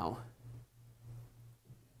case now?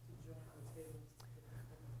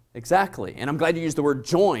 Exactly. And I'm glad you used the word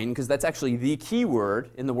join, because that's actually the key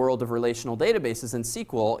word in the world of relational databases in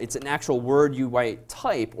SQL. It's an actual word you might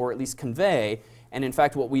type, or at least convey. And in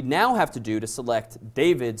fact, what we now have to do to select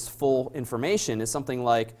David's full information is something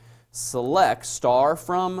like select star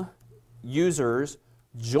from users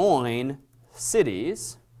join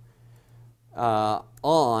cities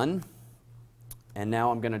on, and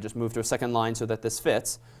now I'm going to just move to a second line so that this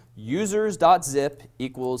fits, users.zip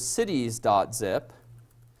equals cities.zip,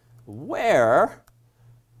 where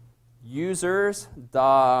users.id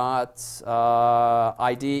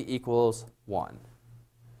equals 1.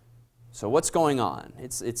 So what's going on?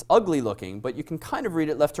 It's ugly looking, but you can kind of read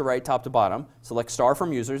it left to right, top to bottom. Select star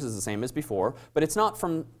from users is the same as before, but it's not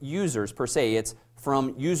from users per se. It's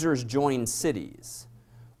from users join cities.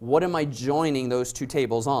 What am I joining those two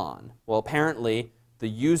tables on? Well, apparently, the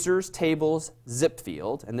users tables zip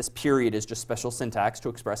field, and this period is just special syntax to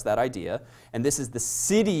express that idea. And this is the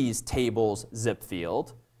cities tables zip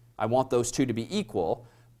field. I want those two to be equal,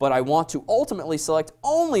 but I want to ultimately select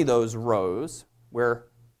only those rows where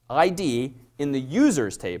ID in the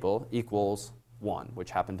users table equals 1,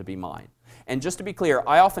 which happened to be mine. And just to be clear,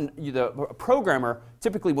 a programmer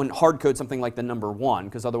typically wouldn't hard code something like the number 1,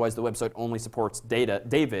 because otherwise the website only supports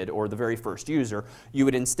David or the very first user. You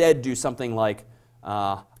would instead do something like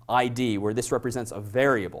ID, where this represents a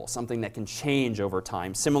variable, something that can change over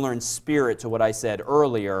time, similar in spirit to what I said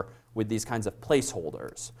earlier with these kinds of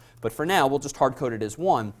placeholders. But for now, we'll just hard code it as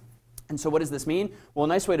 1. And so what does this mean? Well, a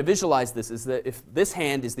nice way to visualize this is that if this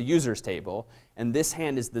hand is the users table and this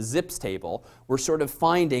hand is the zips table, we're sort of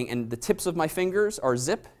finding, and the tips of my fingers are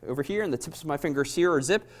zip over here and the tips of my fingers here are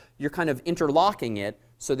zip, you're kind of interlocking it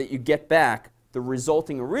so that you get back the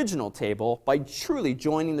resulting original table by truly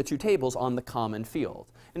joining the two tables on the common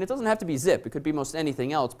field. And it doesn't have to be zip. It could be most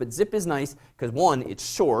anything else. But zip is nice because 1,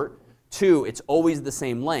 it's short. 2, it's always the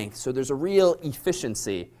same length. So there's a real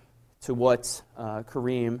efficiency to what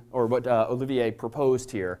Olivier proposed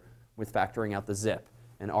here with factoring out the zip,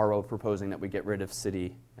 and RO proposing that we get rid of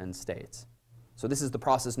city and states. So this is the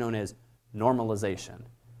process known as normalization.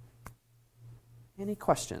 Any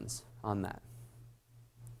questions on that?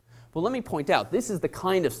 Well, let me point out, this is the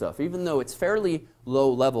kind of stuff, even though it's fairly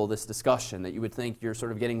low level, this discussion, that you would think you're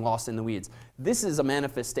sort of getting lost in the weeds. This is a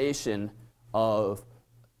manifestation of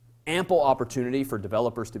ample opportunity for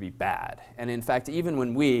developers to be bad. And in fact, even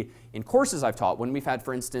when in courses I've taught, when we've had,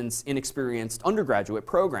 for instance, inexperienced undergraduate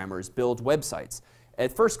programmers build websites,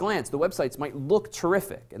 at first glance, the websites might look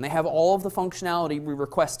terrific, and they have all of the functionality we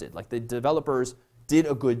requested, like the developers did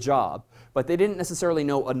a good job, but they didn't necessarily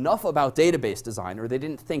know enough about database design, or they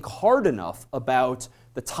didn't think hard enough about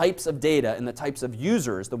the types of data and the types of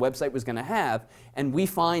users the website was going to have. And we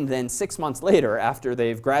find then 6 months later, after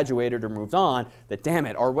they've graduated or moved on, that damn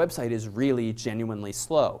it, our website is really genuinely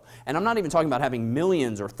slow. And I'm not even talking about having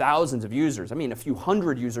millions or thousands of users. I mean a few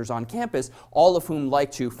hundred users on campus, all of whom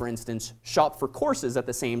like to, for instance, shop for courses at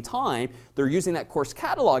the same time. They're using that course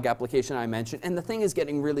catalog application I mentioned, and the thing is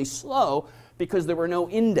getting really slow because there were no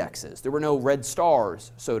indexes. There were no red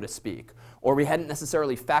stars, so to speak. Or we hadn't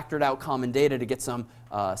necessarily factored out common data to get some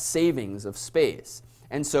savings of space.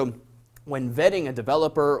 And so when vetting a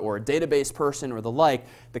developer or a database person or the like,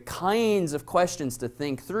 the kinds of questions to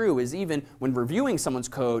think through is even when reviewing someone's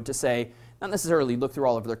code to say, not necessarily look through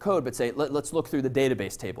all of their code, but say, let's look through the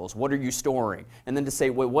database tables. What are you storing? And then to say,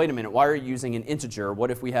 wait a minute, why are you using an integer? What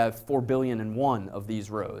if we have 4,000,000,001 of these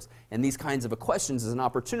rows? And these kinds of questions is an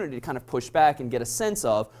opportunity to kind of push back and get a sense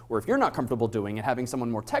of, or if you're not comfortable doing it, having someone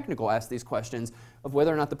more technical ask these questions of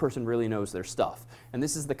whether or not the person really knows their stuff. And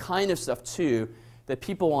this is the kind of stuff, too, that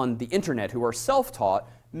people on the internet who are self-taught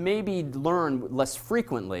maybe learn less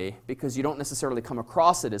frequently because you don't necessarily come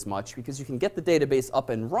across it as much, because you can get the database up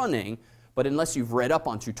and running, but unless you've read up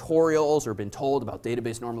on tutorials or been told about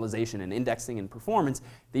database normalization and indexing and performance,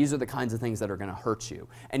 these are the kinds of things that are going to hurt you.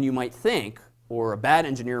 And you might think, or a bad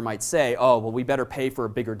engineer might say, oh, well, we better pay for a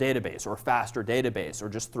bigger database or a faster database or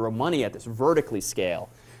just throw money at this vertically scale.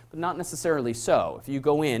 But not necessarily so. If you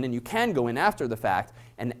go in, and you can go in after the fact,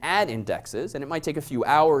 and add indexes, and it might take a few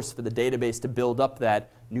hours for the database to build up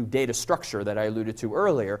that new data structure that I alluded to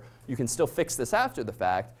earlier, you can still fix this after the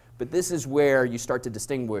fact. But this is where you start to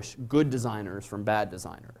distinguish good designers from bad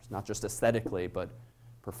designers, not just aesthetically, but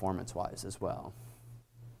performance-wise as well.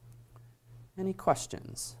 Any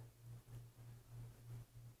questions?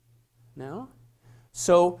 No?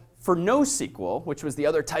 So for noSQL, which was the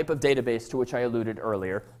other type of database to which I alluded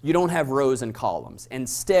earlier, you don't have rows and columns.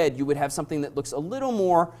 Instead, you would have something that looks a little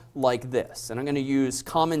more like this. And I'm going to use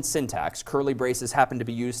common syntax. Curly braces happen to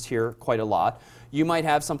be used here quite a lot. You might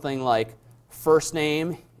have something like first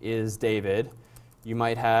name is David. You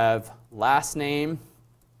might have last name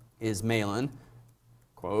is Malin,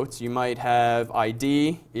 quotes. You might have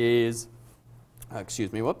ID is,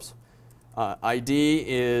 ID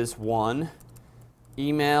is 1.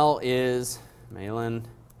 Email is Malin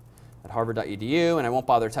at harvard.edu, and I won't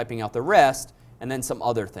bother typing out the rest, and then some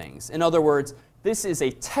other things. In other words, this is a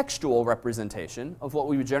textual representation of what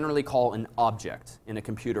we would generally call an object in a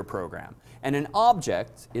computer program. And an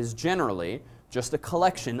object is generally just a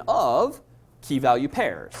collection of key value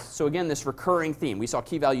pairs. So again, this recurring theme. We saw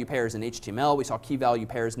key value pairs in HTML. We saw key value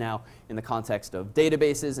pairs now in the context of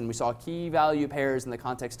databases. And we saw key value pairs in the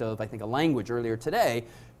context of, I think, a language earlier today.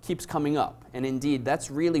 Keeps coming up. And indeed, that's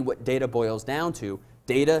really what data boils down to,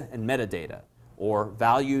 data and metadata, or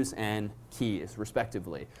values and keys,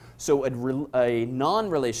 respectively. So a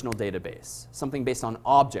non-relational database, something based on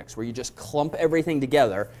objects, where you just clump everything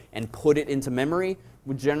together and put it into memory,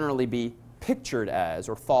 would generally be pictured as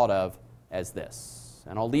or thought of as this.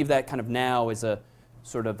 And I'll leave that kind of now as a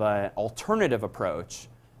sort of an alternative approach.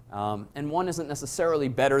 And one isn't necessarily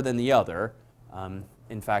better than the other.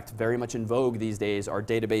 In fact, very much in vogue these days are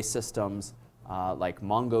database systems like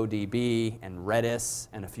MongoDB and Redis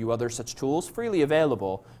and a few other such tools, freely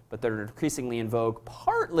available, but they're increasingly in vogue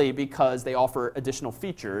partly because they offer additional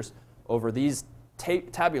features over these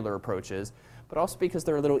tabular approaches, but also because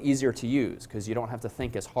they're a little easier to use, because you don't have to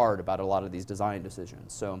think as hard about a lot of these design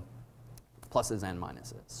decisions. So pluses and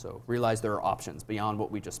minuses. So realize there are options beyond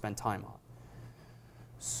what we just spent time on.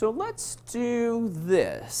 So let's do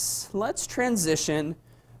this. Let's transition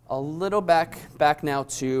a little back now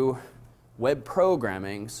to web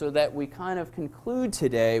programming so that we kind of conclude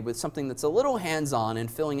today with something that's a little hands-on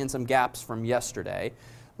and filling in some gaps from yesterday.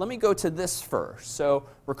 Let me go to this first. So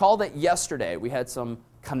recall that yesterday we had some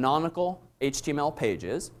canonical HTML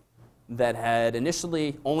pages that had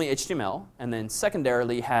initially only HTML and then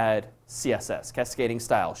secondarily had CSS, cascading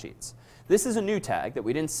style sheets. This is a new tag that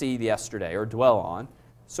we didn't see yesterday or dwell on,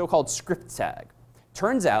 so-called script tag.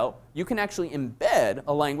 Turns out you can actually embed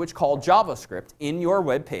a language called JavaScript in your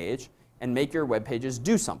web page and make your web pages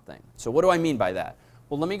do something. So what do I mean by that?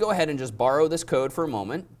 Well, let me go ahead and just borrow this code for a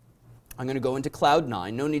moment. I'm going to go into Cloud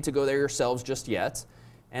 9. No need to go there yourselves just yet.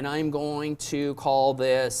 And I'm going to call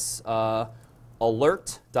this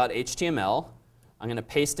alert.html. I'm going to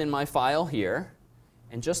paste in my file here.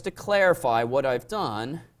 And just to clarify what I've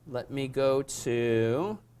done, let me go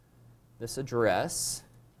to this address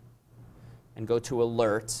and go to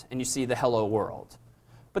alert. And you see the hello world.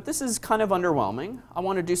 But this is kind of underwhelming. I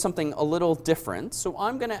want to do something a little different. So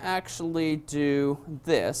I'm going to actually do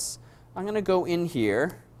this. I'm going to go in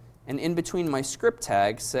here and in between my script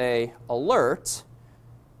tags say alert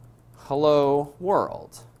hello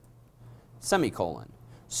world, semicolon.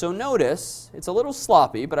 So notice it's a little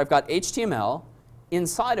sloppy, but I've got HTML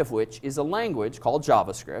inside of which is a language called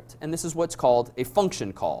JavaScript. And this is what's called a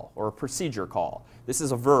function call or a procedure call. This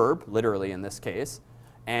is a verb, literally in this case.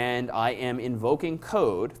 And I am invoking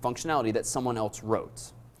code, functionality that someone else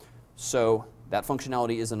wrote. So that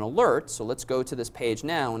functionality is an alert. So let's go to this page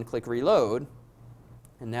now and click reload.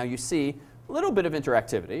 And now you see a little bit of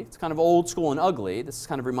interactivity. It's kind of old school and ugly. This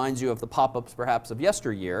kind of reminds you of the pop-ups perhaps of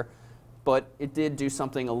yesteryear. But it did do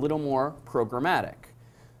something a little more programmatic.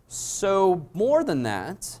 So more than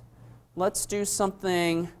that, let's do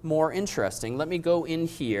something more interesting. Let me go in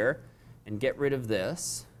here and get rid of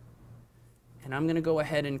this. And I'm going to go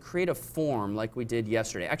ahead and create a form like we did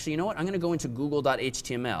yesterday. Actually, you know what? I'm going to go into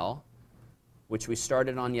google.html, which we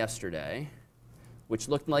started on yesterday, which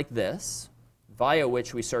looked like this, via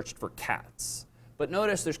which we searched for cats. But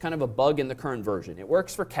notice there's kind of a bug in the current version. It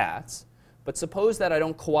works for cats, but suppose that I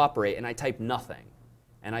don't cooperate and I type nothing,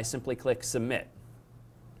 and I simply click submit.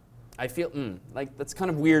 I feel, like that's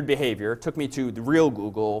kind of weird behavior. It took me to the real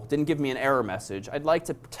Google, didn't give me an error message. I'd like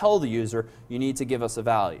to tell the user, you need to give us a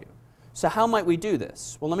value. So how might we do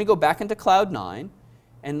this? Well, let me go back into Cloud9,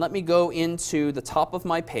 and let me go into the top of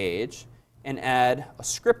my page and add a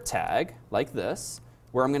script tag like this,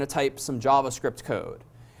 where I'm going to type some JavaScript code.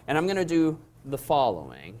 And I'm going to do the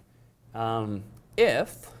following.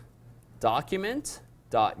 If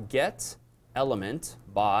document.getElement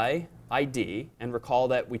by ID, and recall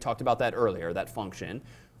that we talked about that earlier, that function.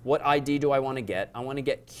 What ID do I want to get? I want to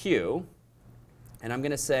get Q, and I'm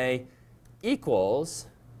going to say equals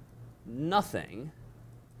nothing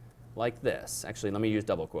like this. Actually, let me use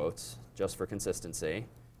double quotes just for consistency.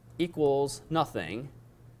 Equals nothing.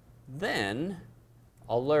 Then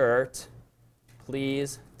alert,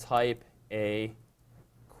 please type a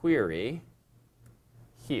query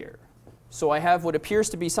here. So I have what appears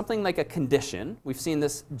to be something like a condition. We've seen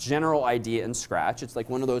this general idea in Scratch. It's like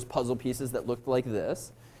one of those puzzle pieces that looked like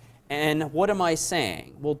this. And what am I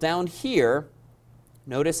saying? Well, down here,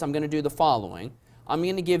 notice I'm going to do the following. I'm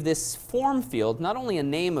going to give this form field not only a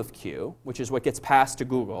name of Q, which is what gets passed to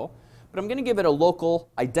Google, but I'm going to give it a local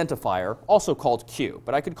identifier, also called Q.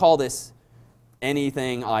 But I could call this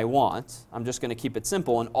anything I want. I'm just going to keep it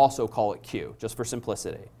simple and also call it Q, just for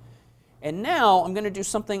simplicity. And now I'm going to do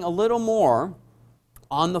something a little more.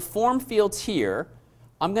 On the form fields here,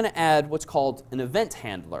 I'm going to add what's called an event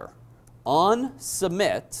handler. On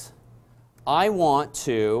submit, I want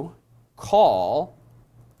to call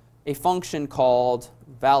a function called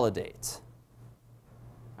validate.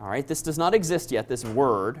 All right, this does not exist yet, this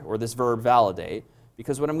word or this verb validate,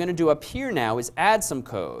 because what I'm going to do up here now is add some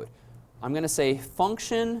code. I'm going to say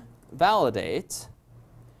function validate.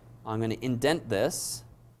 I'm going to indent this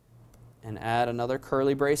and add another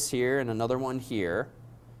curly brace here and another one here.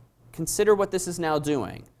 Consider what this is now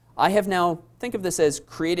doing. I have now, think of this as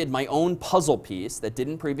created my own puzzle piece that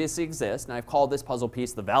didn't previously exist, and I've called this puzzle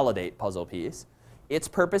piece the validate puzzle piece. Its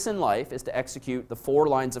purpose in life is to execute the 4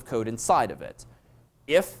 lines of code inside of it.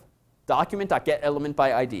 If document.getElement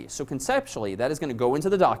by ID. So conceptually, that is going to go into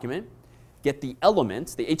the document, get the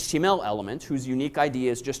element, the HTML element, whose unique ID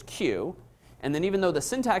is just Q. And then even though the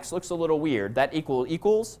syntax looks a little weird, that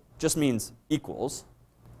equals just means equals.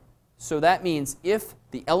 So that means if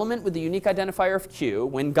the element with the unique identifier of Q,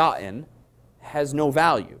 when gotten, has no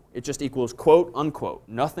value, it just equals quote, unquote,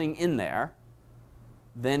 nothing in there,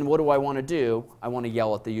 then what do I want to do? I want to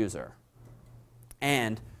yell at the user.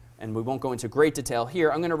 And we won't go into great detail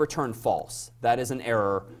here, I'm going to return false. That is an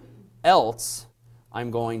error. Else,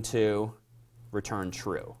 I'm going to return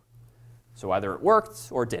true. So either it worked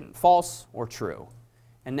or it didn't, false or true.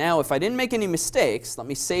 And now if I didn't make any mistakes, let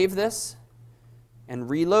me save this and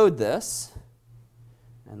reload this.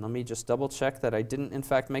 And let me just double check that I didn't in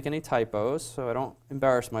fact make any typos so I don't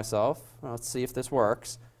embarrass myself. Well, let's see if this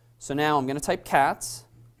works. So now I'm going to type cats.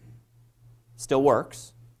 Still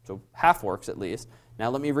works. So half works at least. Now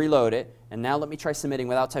let me reload it. And now let me try submitting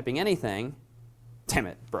without typing anything. Damn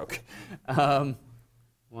it, broke. One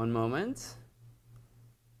moment.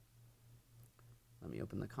 Let me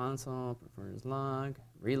open the console, performance log,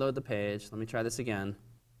 reload the page. Let me try this again.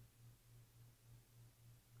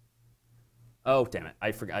 Oh, damn it.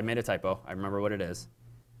 I made a typo. I remember what it is.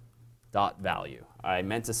 Dot value. I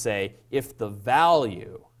meant to say if the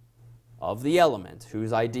value of the element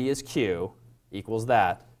whose ID is Q equals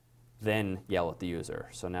that, then yell at the user.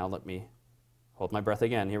 So now let me hold my breath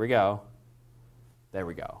again. Here we go. There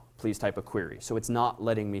we go. Please type a query. So it's not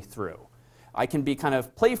letting me through. I can be kind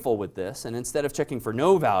of playful with this, and instead of checking for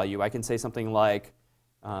no value, I can say something like,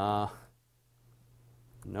 no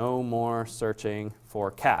more searching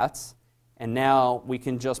for cats. And now we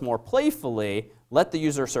can just more playfully let the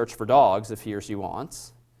user search for dogs if he or she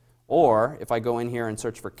wants. Or if I go in here and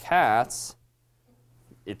search for cats,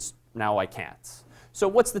 now I can't. So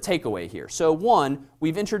what's the takeaway here? So one,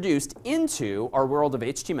 we've introduced into our world of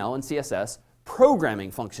HTML and CSS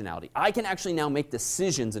programming functionality. I can actually now make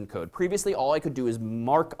decisions in code. Previously, all I could do is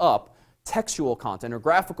mark up textual content or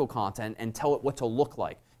graphical content and tell it what to look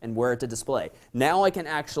like and where to display. Now I can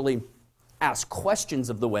actually ask questions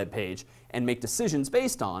of the web page and make decisions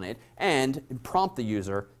based on it and prompt the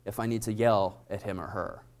user if I need to yell at him or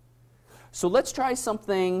her. So let's try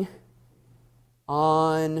something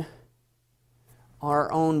on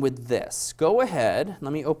our own with this. Go ahead,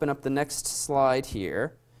 let me open up the next slide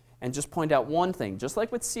here and just point out one thing. Just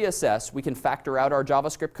like with CSS, we can factor out our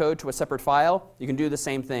JavaScript code to a separate file. You can do the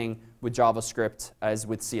same thing with JavaScript as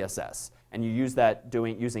with CSS. And you use that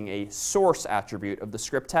using a source attribute of the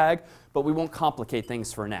script tag, but we won't complicate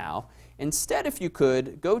things for now. Instead, if you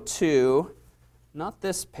could, go to, not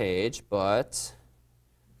this page, but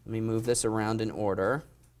let me move this around in order.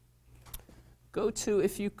 Go to,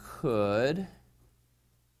 if you could,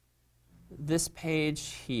 this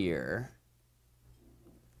page here.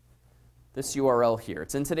 This URL here.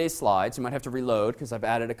 It's in today's slides. You might have to reload because I've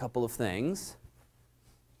added a couple of things.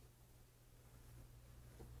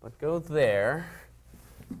 But go there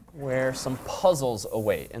where some puzzles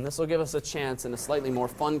await. And this will give us a chance in a slightly more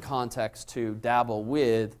fun context to dabble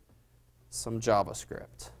with some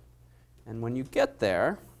JavaScript. And when you get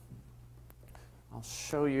there, I'll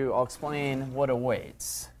show you, I'll explain what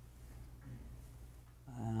awaits.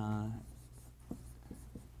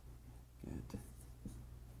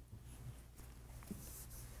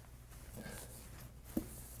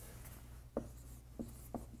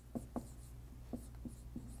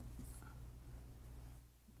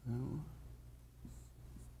 Good.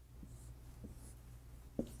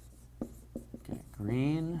 Okay,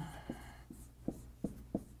 green.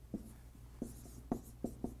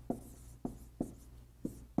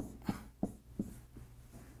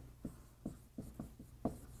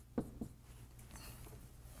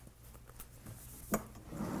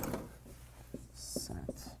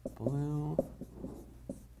 Set blue.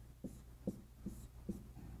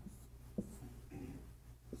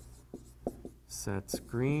 Set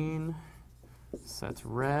green. Set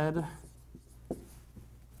red.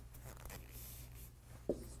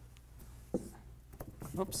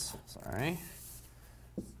 Oops, sorry.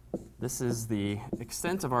 This is the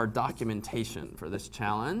extent of our documentation for this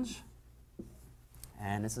challenge.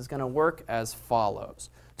 And this is going to work as follows.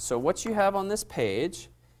 So what you have on this page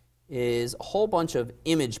is a whole bunch of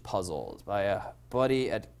image puzzles by a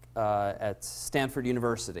buddy at Stanford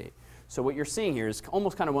University. So what you're seeing here is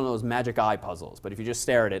almost kind of one of those magic eye puzzles. But if you just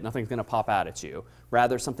stare at it, nothing's going to pop out at you.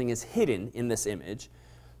 Rather, something is hidden in this image.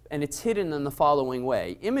 And it's hidden in the following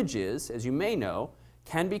way. Images, as you may know,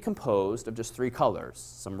 can be composed of just 3 colors,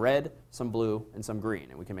 some red, some blue, and some green.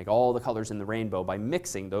 And we can make all the colors in the rainbow by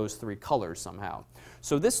mixing those 3 colors somehow.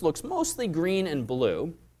 So this looks mostly green and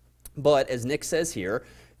blue. But as Nick says here,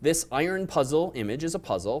 this iron puzzle image is a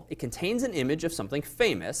puzzle. It contains an image of something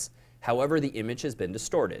famous. However, the image has been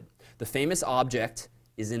distorted. The famous object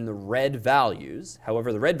is in the red values.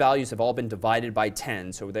 However, the red values have all been divided by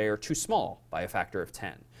 10, so they are too small by a factor of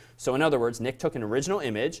 10. So in other words, Nick took an original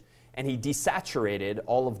image, and he desaturated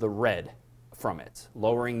all of the red from it,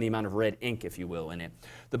 lowering the amount of red ink, if you will, in it.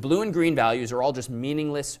 The blue and green values are all just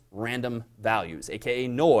meaningless random values, aka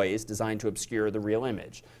noise designed to obscure the real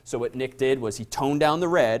image. So what Nick did was he toned down the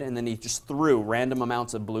red, and then he just threw random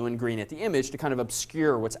amounts of blue and green at the image to kind of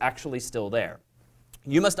obscure what's actually still there.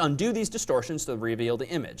 You must undo these distortions to reveal the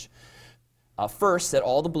image. First, set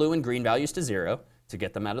all the blue and green values to 0 to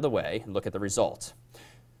get them out of the way, and look at the result.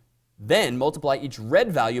 Then multiply each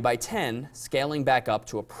red value by 10, scaling back up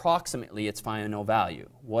to approximately its final value.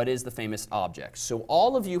 What is the famous object? So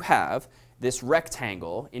all of you have this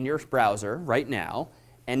rectangle in your browser right now,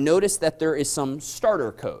 and notice that there is some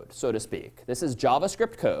starter code, so to speak. This is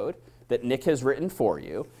JavaScript code that Nick has written for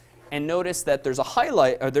you. And notice that there's a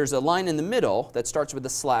highlight, or there's a line in the middle that starts with a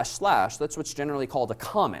 // That's what's generally called a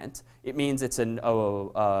comment. It means it's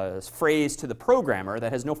a phrase to the programmer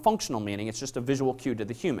that has no functional meaning. It's just a visual cue to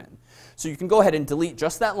the human. So you can go ahead and delete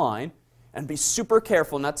just that line and be super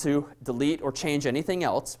careful not to delete or change anything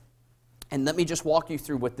else. And let me just walk you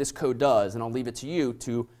through what this code does, and I'll leave it to you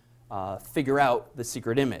to figure out the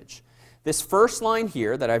secret image. This first line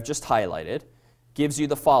here that I've just highlighted gives you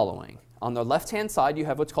the following. On the left-hand side, you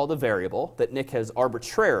have what's called a variable that Nick has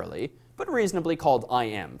arbitrarily, but reasonably called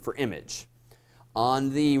im for image.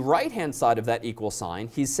 On the right-hand side of that equal sign,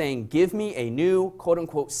 he's saying, give me a new,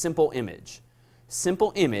 quote-unquote, simple image.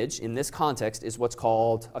 Simple image, in this context, is what's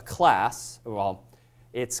called a class. Well,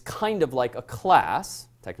 it's kind of like a class,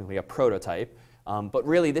 technically a prototype. But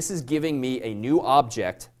really, this is giving me a new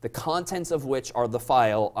object, the contents of which are the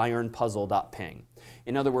file ironpuzzle.ping.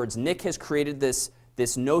 In other words, Nick has created this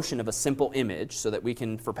notion of a simple image so that we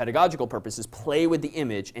can, for pedagogical purposes, play with the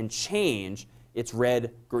image and change its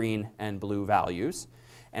red, green, and blue values.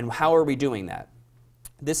 And how are we doing that?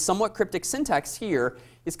 This somewhat cryptic syntax here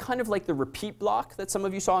is kind of like the repeat block that some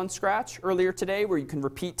of you saw in Scratch earlier today, where you can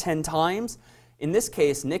repeat 10 times. In this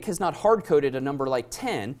case, Nick has not hard-coded a number like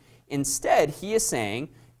 10. Instead, he is saying,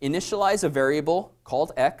 initialize a variable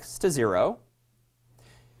called x to 0,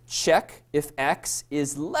 check if x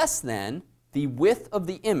is less than the width of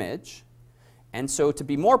the image. And so to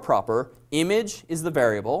be more proper, image is the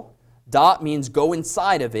variable. Dot means go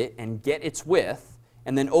inside of it and get its width.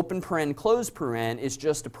 And then open paren, close paren is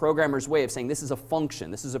just a programmer's way of saying this is a function,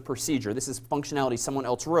 this is a procedure, this is functionality someone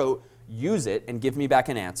else wrote, use it and give me back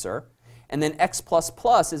an answer. And then x++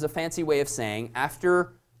 is a fancy way of saying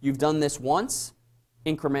after you've done this once,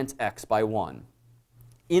 increment x by 1.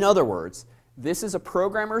 In other words, this is a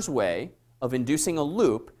programmer's way of inducing a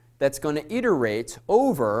loop that's going to iterate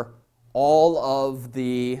over all of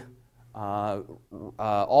the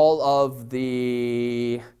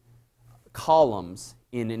columns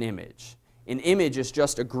in an image. An image is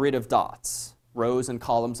just a grid of dots, rows and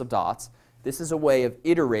columns of dots. This is a way of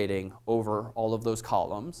iterating over all of those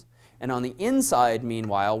columns. And on the inside,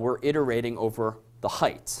 meanwhile, we're iterating over the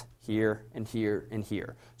height, here and here and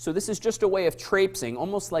here. So this is just a way of traipsing,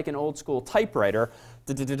 almost like an old school typewriter,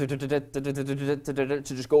 to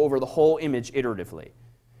just go over the whole image iteratively.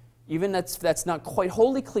 Even that's not quite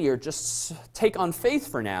wholly clear, just take on faith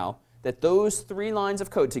for now that those 3 lines of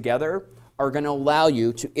code together are going to allow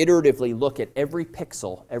you to iteratively look at every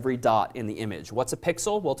pixel, every dot in the image. What's a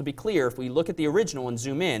pixel? Well, to be clear, if we look at the original and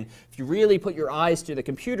zoom in, if you really put your eyes to the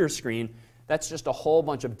computer screen, that's just a whole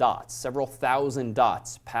bunch of dots, several thousand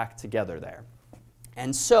dots packed together there.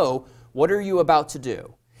 And so what are you about to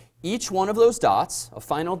do? Each one of those dots, a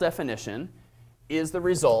final definition, is the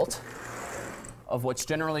result of what's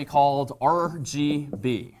generally called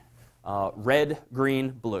RGB, red, green,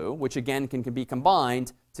 blue, which again can be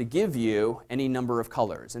combined to give you any number of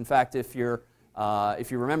colors. In fact, if you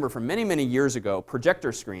remember from many, many years ago,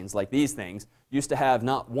 projector screens like these things used to have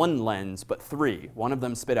not one lens, but 3. One of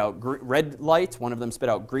them spit out red light, one of them spit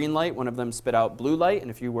out green light, one of them spit out blue light. And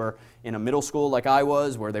if you were in a middle school like I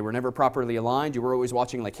was, where they were never properly aligned, you were always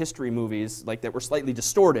watching like history movies like that were slightly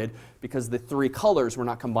distorted because the 3 colors were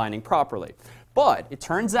not combining properly. But it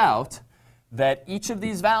turns out that each of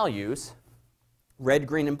these values, red,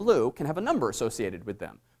 green, and blue, can have a number associated with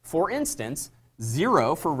them. For instance,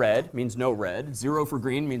 0 for red means no red, 0 for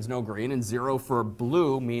green means no green, and 0 for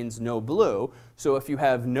blue means no blue. So if you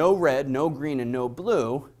have no red, no green, and no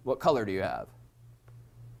blue, what color do you have?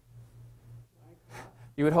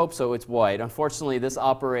 You would hope so, it's white. Unfortunately, this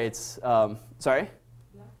operates, sorry?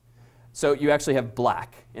 So you actually have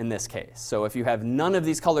black in this case. So if you have none of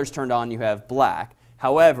these colors turned on, you have black.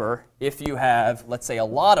 However, if you have, let's say, a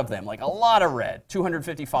lot of them, like a lot of red,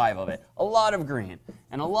 255 of it, a lot of green,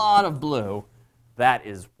 and a lot of blue, that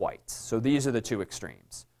is white. So these are the 2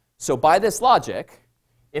 extremes. So by this logic,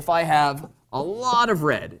 if I have a lot of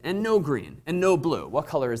red and no green and no blue, what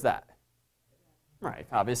color is that? Right,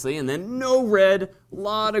 obviously. And then no red, a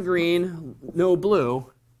lot of green, no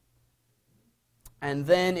blue. And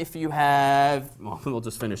then if you have, well, we'll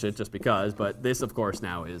just finish it just because, but this, of course,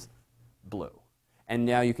 now is blue. And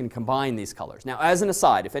now you can combine these colors. Now, as an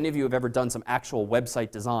aside, if any of you have ever done some actual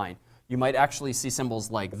website design, you might actually see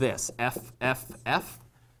symbols like this, F, F, F.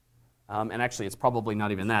 And actually, it's probably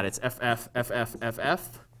not even that. It's F, F, F, F, F,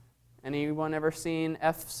 F. Anyone ever seen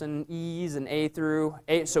F's and E's and A through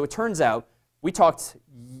A? So it turns out, we talked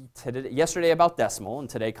yesterday about decimal, and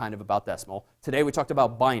today kind of about decimal. Today we talked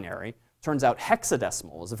about binary. Turns out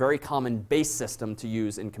hexadecimal is a very common base system to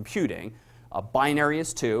use in computing. Binary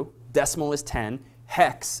is 2, decimal is 10,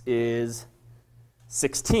 hex is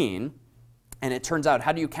 16. And it turns out,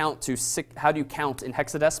 how do you count in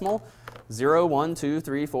hexadecimal? 0, 1, 2,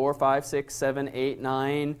 3, 4, 5, 6, 7, 8,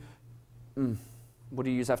 9. What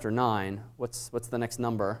do you use after 9? What's the next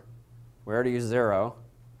number? Where do you use 0?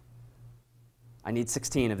 I need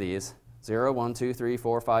 16 of these. 0, 1, 2, 3,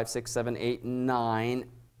 4, 5, 6, 7, 8, 9.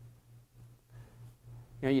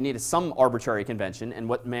 You need some arbitrary convention, and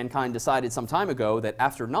what mankind decided some time ago that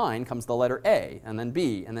after 9 comes the letter A, and then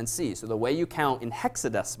B, and then C. So the way you count in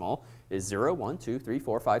hexadecimal is 0, 1, 2, 3,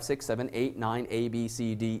 4, 5, 6, 7, 8, 9, A, B,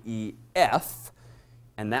 C, D, E, F.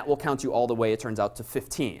 And that will count you all the way, it turns out, to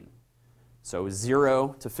 15. So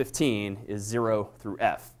 0 to 15 is 0 through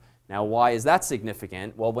F. Now, why is that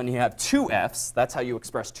significant? Well, when you have 2 Fs, that's how you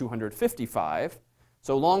express 255.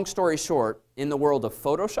 So long story short, in the world of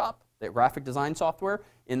Photoshop, the graphic design software,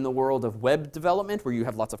 in the world of web development, where you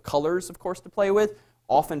have lots of colors, of course, to play with,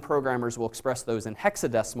 often programmers will express those in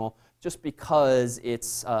hexadecimal just because it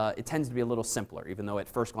tends to be a little simpler, even though at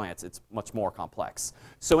first glance it's much more complex.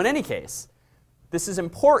 So in any case, this is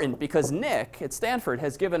important because Nick at Stanford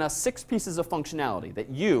has given us 6 pieces of functionality that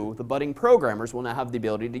you, the budding programmers, will now have the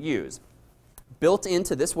ability to use. Built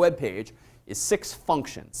into this web page is 6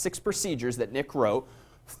 functions, 6 procedures that Nick wrote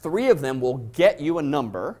 3 of them will get you a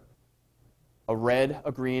number, a red,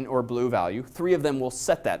 a green, or a blue value. 3 of them will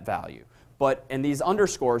set that value. And these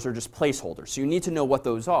underscores are just placeholders, so you need to know what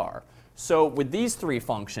those are. So with these 3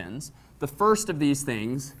 functions, the first of these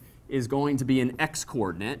things is going to be an x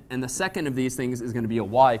coordinate, and the second of these things is going to be a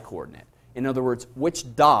y coordinate. In other words,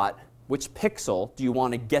 which dot, which pixel do you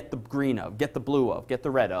want to get the green of, get the blue of, get the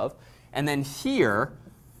red of? And then here,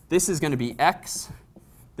 this is going to be x,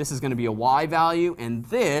 this is going to be a y value, and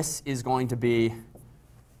this is going to be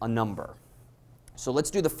a number. So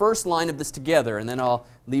let's do the first line of this together, and then I'll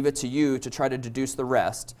leave it to you to try to deduce the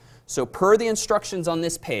rest. So per the instructions on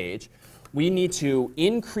this page, we need to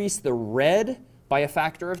increase the red by a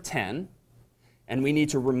factor of 10, and we need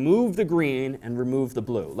to remove the green and remove the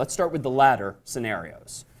blue. Let's start with the latter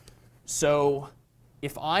scenarios. So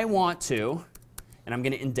if I want to, and I'm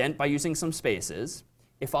going to indent by using some spaces,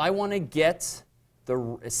 if I want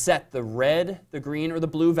to set the red, the green, or the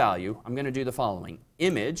blue value, I'm going to do the following.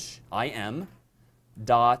 Image, im,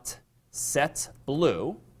 dot set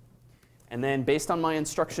blue. And then based on my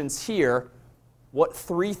instructions here, what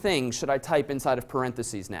 3 things should I type inside of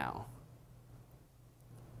parentheses now?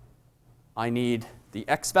 I need the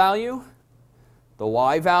x value, the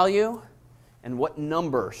y value, and what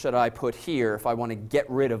number should I put here if I want to get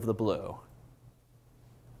rid of the blue?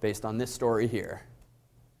 Based on this story here.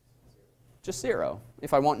 Just 0.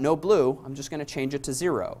 If I want no blue, I'm just going to change it to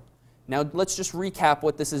 0. Now let's just recap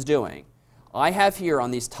what this is doing. I have here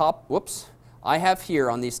on these top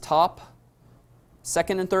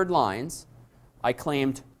second and third lines, I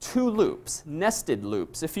claimed 2 loops, nested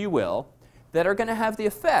loops, if you will, that are going to have the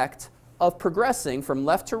effect of progressing from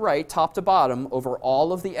left to right, top to bottom, over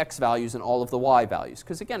all of the x values and all of the y values.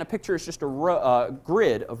 Because again, a picture is just a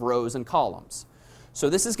grid of rows and columns. So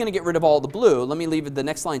this is going to get rid of all the blue. Let me leave the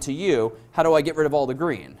next line to you. How do I get rid of all the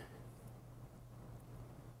green?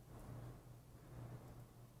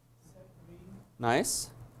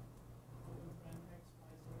 Nice.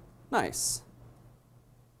 Nice.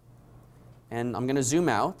 And I'm going to zoom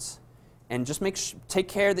out. And just take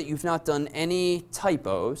care that you've not done any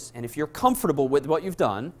typos. And if you're comfortable with what you've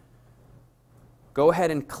done, go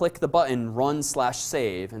ahead and click the button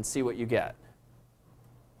run/save and see what you get.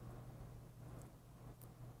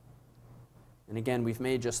 And again, we've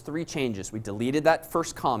made just 3 changes. We deleted that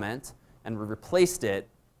first comment, and we replaced it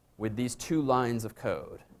with these 2 lines of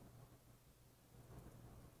code.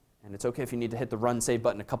 And it's OK if you need to hit the run save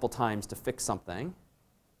button a couple times to fix something.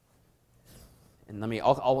 And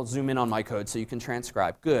I'll zoom in on my code so you can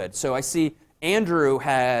transcribe. Good. So I see Andrew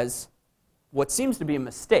has what seems to be a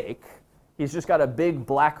mistake. He's just got a big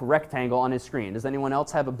black rectangle on his screen. Does anyone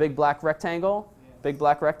else have a big black rectangle? Yeah. Big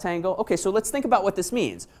black rectangle? OK, so let's think about what this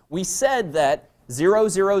means. We said that 0,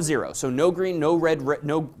 0, 0, so no green, no red,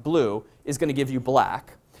 no blue, is going to give you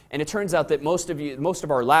black. And it turns out that most of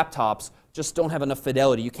our laptops just don't have enough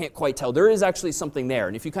fidelity. You can't quite tell. There is actually something there.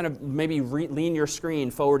 And if you kind of maybe lean your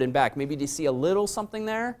screen forward and back, maybe do you see a little something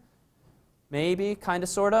there? Maybe, kind of,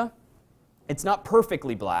 sort of. It's not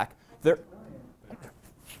perfectly black.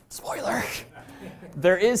 Spoiler.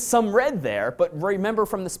 There is some red there. But remember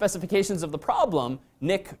from the specifications of the problem,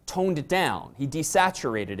 Nick toned it down. He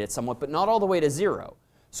desaturated it somewhat, but not all the way to 0.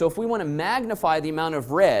 So if we want to magnify the amount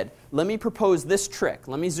of red, let me propose this trick.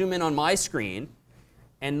 Let me zoom in on my screen.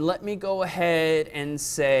 And let me go ahead and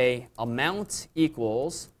say amount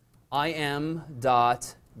equals im.getRed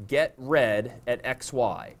at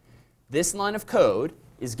xy. This line of code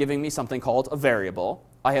is giving me something called a variable.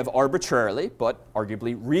 I have arbitrarily, but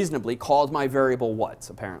arguably reasonably, called my variable what,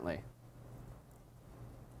 apparently?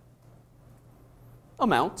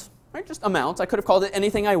 Amount, right? Just amount. I could have called it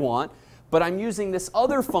anything I want. But I'm using this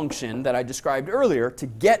other function that I described earlier to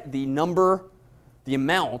get the number, the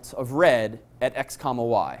amount of red at x comma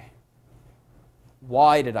y.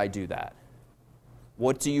 Why did I do that?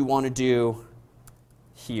 What do you want to do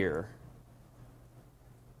here?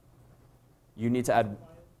 You need to add,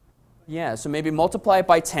 yeah, so maybe multiply it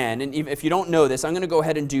by 10. And if you don't know this, I'm going to go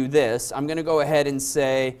ahead and do this. I'm going to go ahead and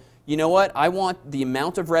say, you know what? I want the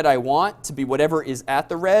amount of red I want to be whatever is at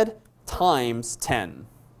the red times 10.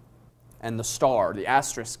 And the star, the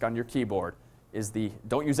asterisk on your keyboard, is the,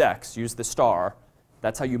 don't use x, use the star.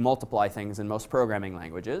 That's how you multiply things in most programming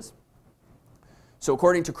languages. So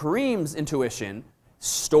according to Kareem's intuition,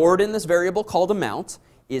 stored in this variable called amount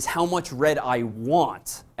is how much red I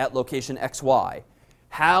want at location xy.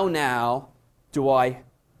 How now do I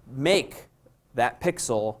make that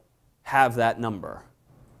pixel have that number?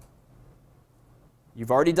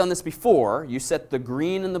 You've already done this before. You set the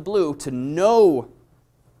green and the blue to no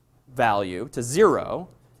value, to 0.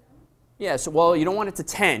 Yeah, so well, you don't want it to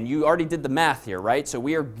 10. You already did the math here, right? So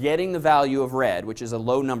we are getting the value of red, which is a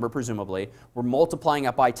low number, presumably. We're multiplying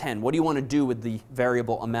it by 10. What do you want to do with the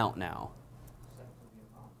variable amount now?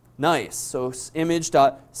 Nice. So image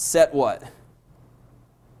dot set what?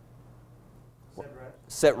 Set red.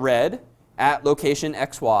 Set red at location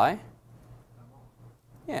xy.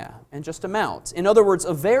 Yeah, and just amount. In other words,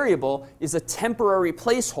 a variable is a temporary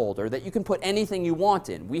placeholder that you can put anything you want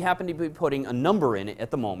in. We happen to be putting a number in it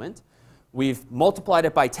at the moment. We've multiplied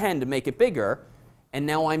it by 10 to make it bigger. And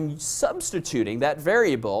now I'm substituting that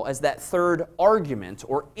variable as that third argument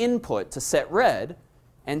or input to set red.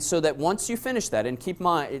 And so that once you finish that, and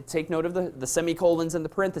take note of the semicolons and the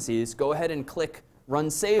parentheses, go ahead and click Run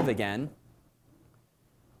Save again.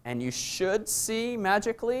 And you should see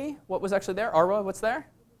magically what was actually there. Arwa, what's there?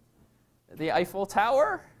 The Eiffel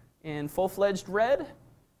Tower in full-fledged red.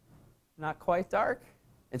 Not quite dark.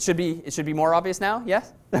 It should be more obvious now?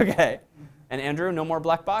 Yes? OK. And Andrew, no more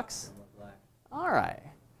black box? No more black. All right.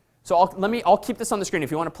 So I'll keep this on the screen.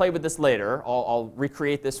 If you want to play with this later, I'll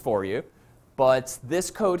recreate this for you. But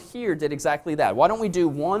this code here did exactly that. Why don't we do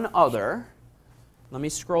one other? Let me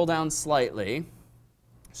scroll down slightly.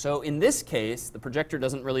 So in this case, the projector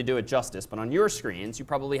doesn't really do it justice. But on your screens, you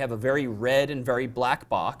probably have a very red and very black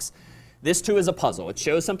box. This, too, is a puzzle. It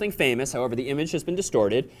shows something famous. However, the image has been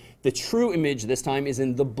distorted. The true image this time is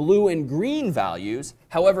in the blue and green values.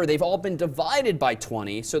 However, they've all been divided by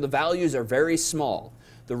 20, so the values are very small.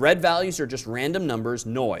 The red values are just random numbers,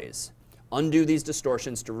 noise. Undo these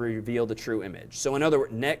distortions to reveal the true image. So in other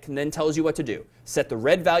words, Net then tells you what to do. Set the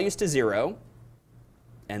red values to 0.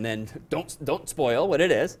 And then don't spoil what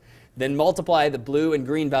it is. Then multiply the blue and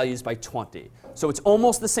green values by 20. So it's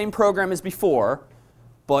almost the same program as before,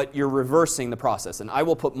 but you're reversing the process. And I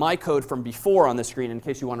will put my code from before on the screen in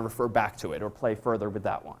case you want to refer back to it or play further with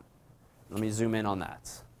that one. Let me zoom in on that.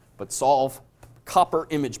 But solve copper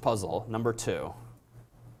image puzzle number 2.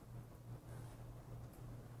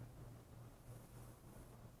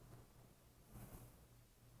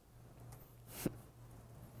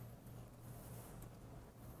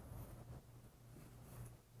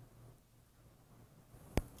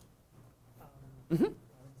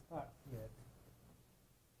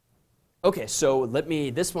 OK, so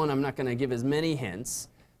this one I'm not going to give as many hints.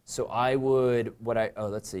 So I would,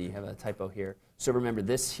 let's see, you have a typo here. So remember,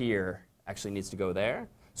 this here actually needs to go there.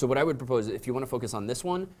 So what I would propose, if you want to focus on this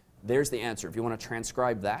one, there's the answer. If you want to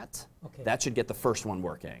transcribe that, Okay. that should get the first one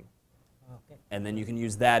working. Okay. And then you can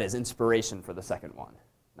use that as inspiration for the second one.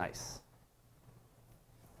 Nice.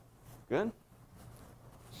 Good?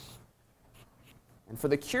 And for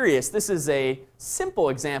the curious, this is a simple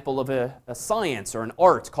example of a science or an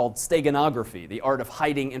art called steganography, the art of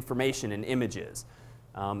hiding information in images.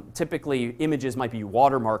 Typically, images might be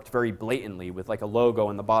watermarked very blatantly with like a logo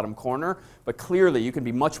in the bottom corner. But clearly, you can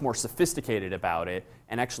be much more sophisticated about it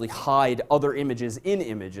and actually hide other images in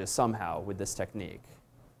images somehow with this technique.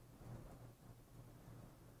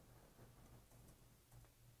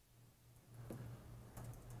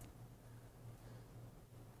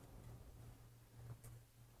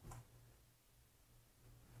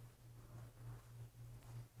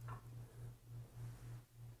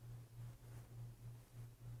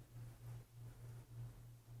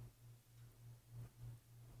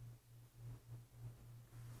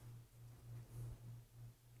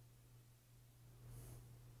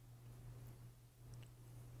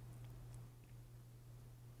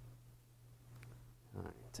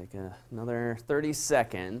 Take another 30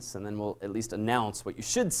 seconds, and then we'll at least announce what you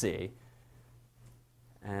should see.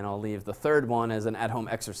 And I'll leave the third one as an at-home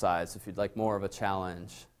exercise if you'd like more of a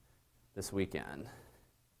challenge this weekend.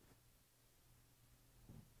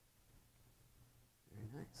 Very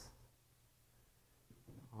nice.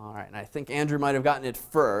 All right, and I think Andrew might have gotten it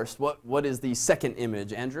first. What is the second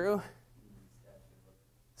image, Andrew?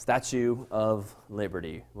 Statue of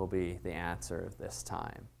Liberty will be the answer this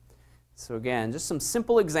time. So again, just some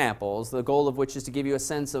simple examples, the goal of which is to give you a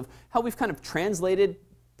sense of how we've kind of translated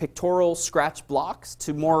pictorial scratch blocks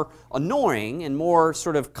to more annoying and more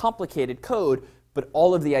sort of complicated code, but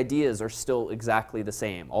all of the ideas are still exactly the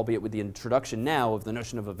same, albeit with the introduction now of the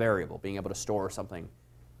notion of a variable, being able to store something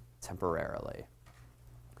temporarily.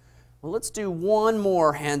 Well, let's do one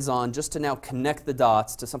more hands-on just to now connect the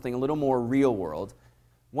dots to something a little more real world.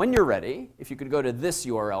 When you're ready, if you could go to this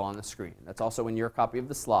URL on the screen. That's also in your copy of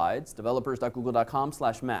the slides,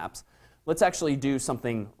 developers.google.com/maps. Let's actually do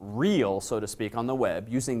something real, so to speak, on the web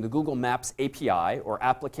using the Google Maps API, or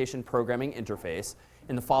Application Programming Interface,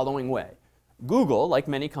 in the following way. Google, like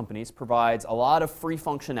many companies, provides a lot of free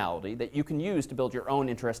functionality that you can use to build your own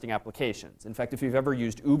interesting applications. In fact, if you've ever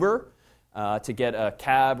used Uber, To get a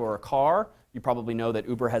cab or a car, you probably know that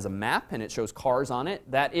Uber has a map and it shows cars on it.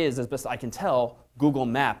 That is, as best I can tell, Google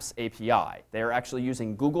Maps API. They are actually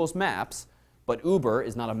using Google's Maps, but Uber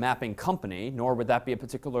is not a mapping company, nor would that be a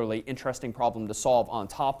particularly interesting problem to solve on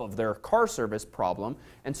top of their car service problem.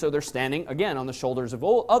 And so they're standing, again, on the shoulders of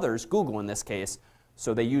others, Google in this case.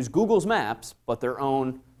 So they use Google's Maps, but their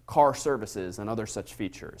own car services and other such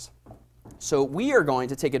features. So we are going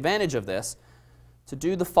to take advantage of this to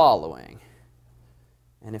do the following.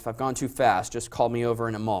 And if I've gone too fast, just call me over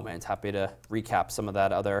in a moment. Happy to recap some of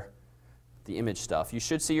that the image stuff. You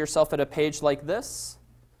should see yourself at a page like this.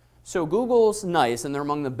 So Google's nice, and they're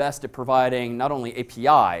among the best at providing not only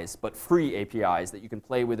APIs, but free APIs that you can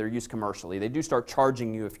play with or use commercially. They do start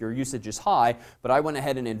charging you if your usage is high, but I went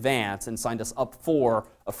ahead in advance and signed us up for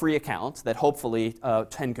a free account that hopefully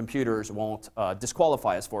 10 computers won't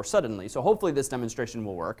disqualify us for suddenly. So hopefully this demonstration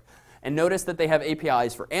will work. And notice that they have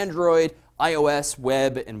APIs for Android, iOS,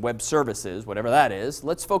 web, and web services, whatever that is.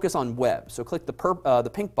 Let's focus on web. So click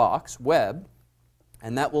the pink box, web,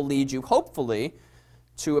 and that will lead you, hopefully,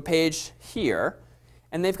 to a page here.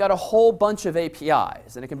 And they've got a whole bunch of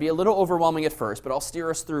APIs. And it can be a little overwhelming at first, but I'll steer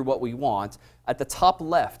us through what we want. At the top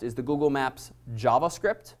left is the Google Maps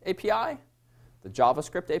JavaScript API, the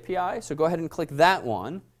JavaScript API. So go ahead and click that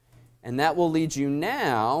one. And that will lead you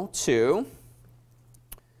now to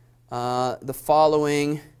the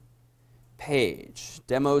following page,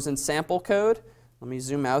 demos and sample code. Let me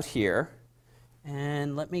zoom out here.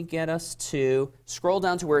 And let me get us to scroll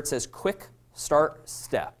down to where it says quick start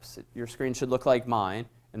steps. Your screen should look like mine.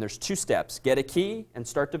 And there's two steps, get a key and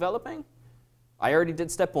start developing. I already did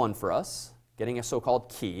step one for us, getting a so-called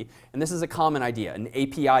key. And this is a common idea. An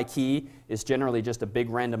API key is generally just a big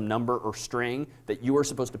random number or string that you are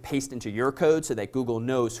supposed to paste into your code so that Google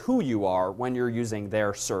knows who you are when you're using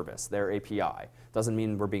their service, their API. Doesn't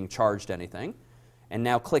mean we're being charged anything. And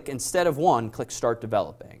now click, instead of one, click Start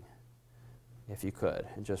Developing, if you could.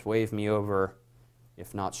 And just wave me over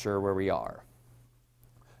if not sure where we are.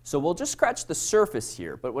 So we'll just scratch the surface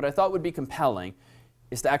here. But what I thought would be compelling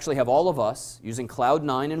is to actually have all of us using Cloud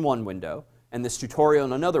 9 in one window and this tutorial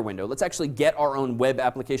in another window. Let's actually get our own web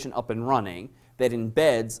application up and running that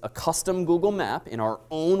embeds a custom Google map in our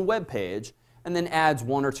own web page and then adds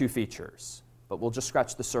one or two features. But we'll just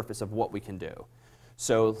scratch the surface of what we can do.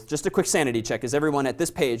 So just a quick sanity check. Is everyone at this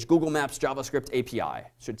page, Google Maps JavaScript API?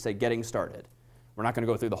 Should say getting started. We're not going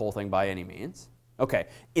to go through the whole thing by any means. OK,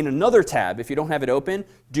 in another tab, if you don't have it open,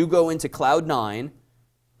 do go into Cloud 9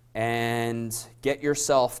 and get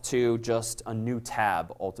yourself to just a new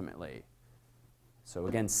tab, ultimately. So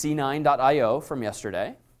again, c9.io from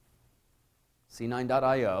yesterday,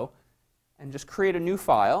 c9.io, and just create a new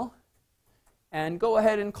file. And go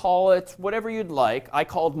ahead and call it whatever you'd like. I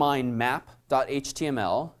called mine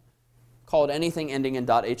map.html. Call it anything ending in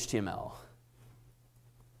 .html.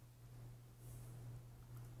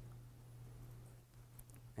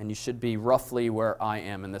 And you should be roughly where I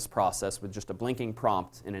am in this process with just a blinking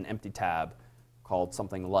prompt in an empty tab called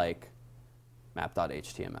something like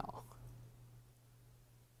map.html.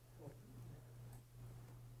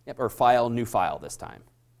 Yep, or file, new file this time.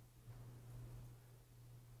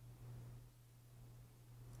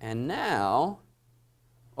 And now,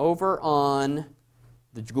 over on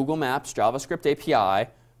the Google Maps JavaScript API,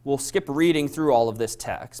 we'll skip reading through all of this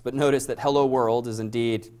text. But notice that hello world is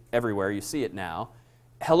indeed everywhere. You see it now.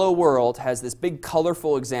 Hello world has this big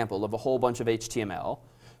colorful example of a whole bunch of HTML.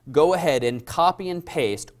 Go ahead and copy and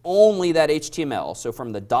paste only that HTML. So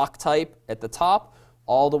from the doc type at the top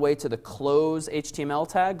all the way to the close HTML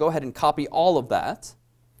tag, go ahead and copy all of that.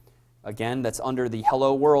 Again, that's under the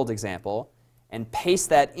hello world example. And paste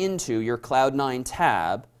that into your Cloud 9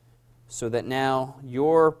 tab so that now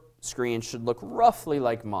your screen should look roughly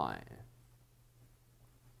like mine.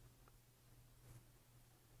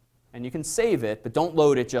 And you can save it, but don't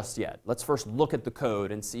load it just yet. Let's first look at the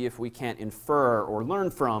code and see if we can't infer or learn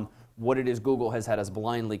from what it is Google has had us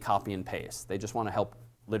blindly copy and paste. They just want to help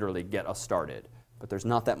literally get us started. But there's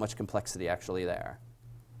not that much complexity actually there.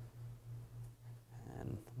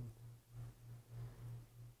 And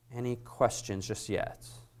any questions just yet?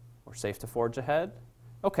 We're safe to forge ahead?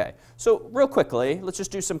 OK, so real quickly, let's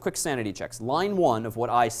just do some quick sanity checks. Line 1 of what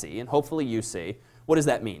I see, and hopefully you see, what does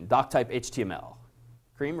that mean? Doc type HTML.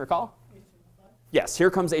 Cream, recall? HTML5? Yes,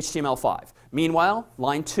 here comes HTML5. Meanwhile,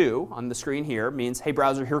 line 2 on the screen here means, hey,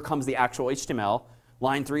 browser, here comes the actual HTML.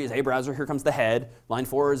 Line 3 is, hey, browser, here comes the head. Line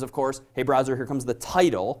 4 is, of course, hey, browser, here comes the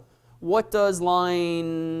title. What does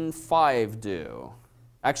line 5 do?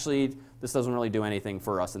 Actually, this doesn't really do anything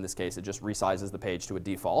for us in this case. It just resizes the page to a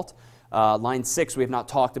default. Line 6 we have not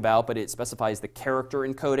talked about, but it specifies the character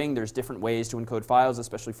encoding. There's different ways to encode files,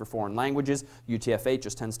 especially for foreign languages. UTF-8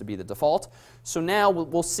 just tends to be the default. So now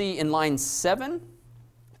we'll see in line 7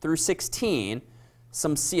 through 16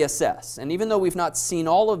 some CSS. And even though we've not seen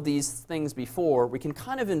all of these things before, we can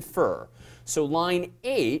kind of infer. So line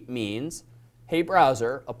 8 means, hey,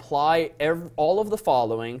 browser, apply all of the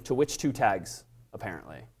following to which 2 tags,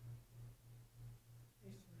 apparently?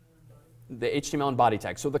 The HTML and body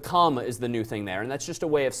tag. So the comma is the new thing there. And that's just a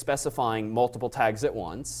way of specifying multiple tags at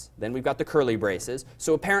once. Then we've got the curly braces.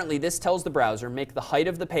 So apparently this tells the browser, make the height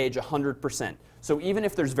of the page 100%. So even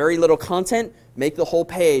if there's very little content, make the whole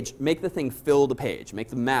page, make the thing fill the page. Make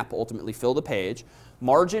the map ultimately fill the page.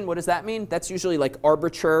 Margin, what does that mean? That's usually like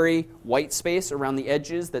arbitrary white space around the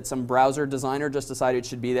edges that some browser designer just decided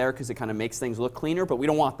should be there because it kind of makes things look cleaner. But we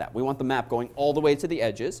don't want that. We want the map going all the way to the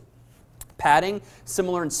edges. Padding,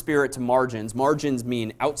 similar in spirit to margins. Margins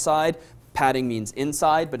mean outside. Padding means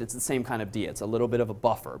inside, but it's the same kind of idea. It's a little bit of a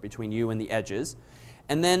buffer between you and the edges.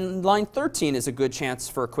 And then line 13 is a good chance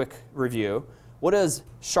for a quick review. What does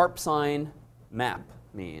 # map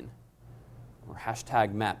mean? Or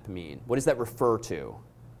hashtag map mean? What does that refer to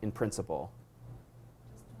in principle?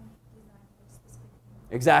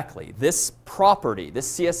 Exactly. This property,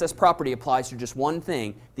 this CSS property applies to just one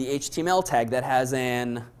thing, the HTML tag that has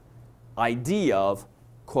an ID of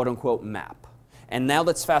quote unquote map. And now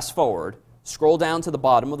let's fast forward, scroll down to the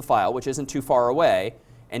bottom of the file, which isn't too far away,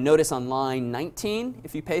 and notice on line 19,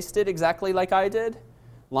 if you paste it exactly like I did,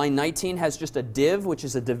 line 19 has just a div, which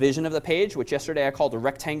is a division of the page, which yesterday I called a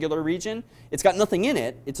rectangular region. It's got nothing in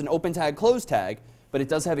it. It's an open tag, close tag, but it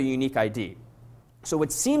does have a unique ID. So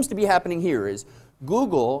what seems to be happening here is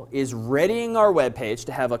Google is readying our web page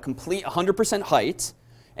to have a complete 100% height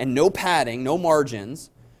and no padding, no margins,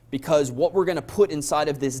 because what we're going to put inside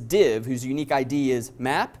of this div, whose unique ID is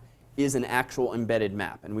map, is an actual embedded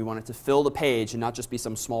map. And we want it to fill the page and not just be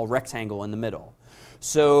some small rectangle in the middle.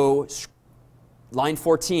 So line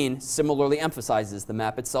 14 similarly emphasizes the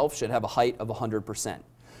map itself should have a height of 100%.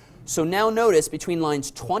 So now notice between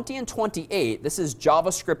lines 20 and 28, this is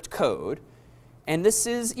JavaScript code. And this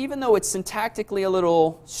is, even though it's syntactically a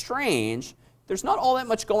little strange, there's not all that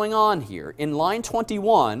much going on here. In line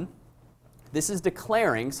 21, this is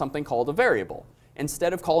declaring something called a variable.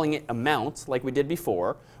 Instead of calling it amount, like we did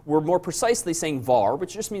before, we're more precisely saying var,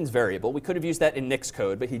 which just means variable. We could have used that in Nick's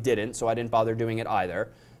code, but he didn't, so I didn't bother doing it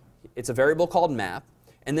either. It's a variable called map.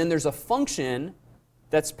 And then there's a function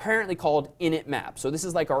that's apparently called initMap. So this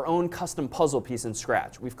is like our own custom puzzle piece in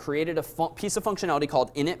Scratch. We've created a piece of functionality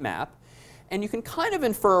called initMap. And you can kind of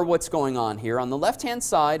infer what's going on here. On the left-hand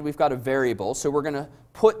side, we've got a variable. So we're going to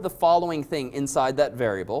put the following thing inside that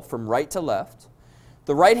variable from right to left.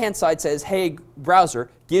 The right-hand side says, hey, browser,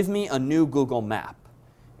 give me a new Google map.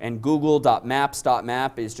 And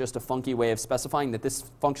google.maps.map is just a funky way of specifying that this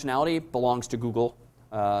functionality belongs to Google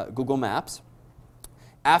Maps.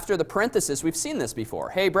 After the parenthesis, we've seen this before.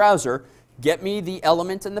 Hey, browser, get me the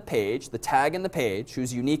element in the page, the tag in the page,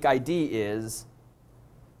 whose unique ID is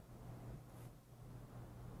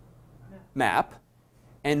map.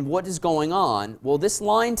 And what is going on? Well, this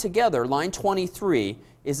line together, line 23,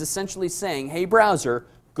 is essentially saying, hey, browser,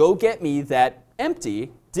 go get me that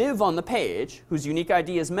empty div on the page, whose unique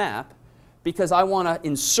ID is map, because I want to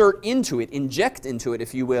insert into it, inject into it,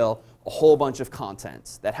 if you will, a whole bunch of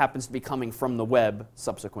content that happens to be coming from the web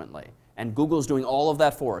subsequently. And Google's doing all of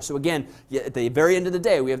that for us. So again, at the very end of the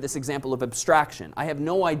day, we have this example of abstraction. I have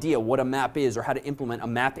no idea what a map is or how to implement a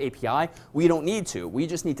map API. We don't need to. We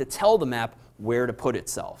just need to tell the map where to put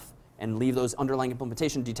itself and leave those underlying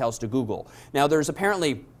implementation details to Google. Now, there's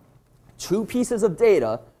apparently 2 pieces of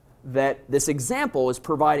data that this example is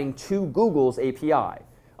providing to Google's API.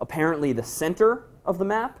 Apparently the center of the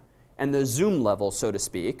map and the zoom level, so to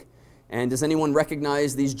speak. And does anyone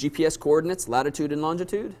recognize these GPS coordinates, latitude and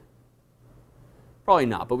longitude? Probably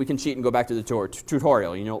not, but we can cheat and go back to the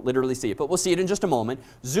tutorial. You don't literally see it, but we'll see it in just a moment.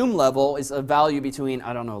 Zoom level is a value between,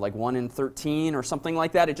 I don't know, like 1 and 13 or something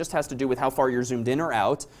like that. It just has to do with how far you're zoomed in or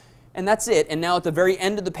out. And that's it. And now at the very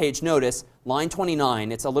end of the page, notice line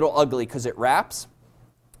 29. It's a little ugly because it wraps.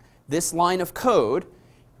 This line of code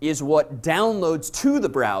is what downloads to the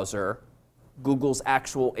browser Google's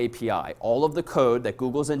actual API. All of the code that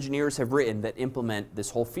Google's engineers have written that implement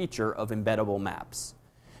this whole feature of embeddable maps.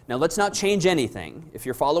 Now let's not change anything. If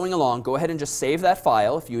you're following along, go ahead and just save that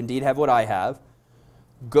file if you indeed have what I have.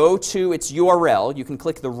 Go to its URL. You can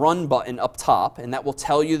click the Run button up top, and that will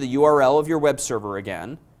tell you the URL of your web server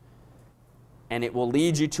again. And it will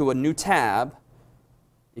lead you to a new tab.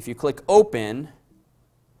 If you click Open,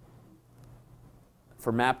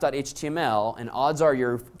 for map.html, and odds are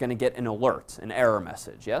you're going to get an alert, an error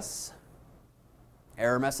message. Yes?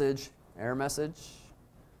 Error message, error message.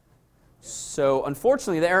 So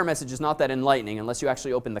unfortunately, the error message is not that enlightening unless you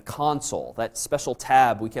actually open the console, that special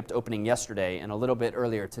tab we kept opening yesterday and a little bit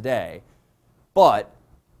earlier today. But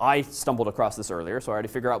I stumbled across this earlier, so I already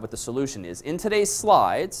figured out what the solution is. In today's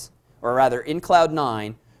slides, or rather in Cloud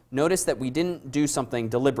 9, notice that we didn't do something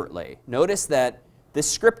deliberately. Notice that this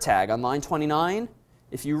script tag on line 29,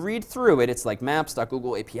 if you read through it, it's like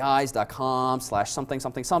maps.googleapis.com/something,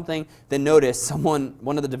 something, something. Then notice one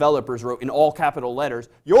of the developers wrote in all capital letters,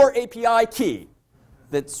 your API key.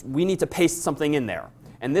 We need to paste something in there.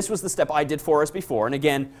 And this was the step I did for us before. And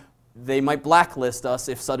again, they might blacklist us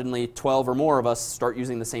if suddenly 12 or more of us start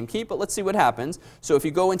using the same key. But let's see what happens. So if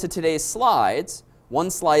you go into today's slides, one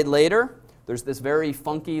slide later, there's this very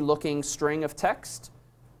funky looking string of text.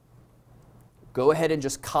 Go ahead and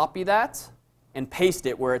just copy that and paste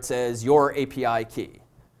it where it says your API key.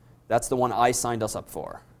 That's the one I signed us up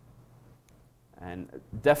for. And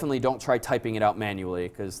definitely don't try typing it out manually,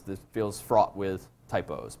 because this feels fraught with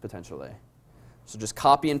typos, potentially. So just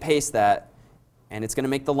copy and paste that. And it's going to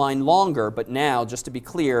make the line longer. But now, just to be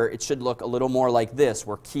clear, it should look a little more like this,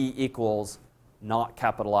 where key equals not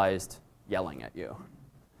capitalized yelling at you.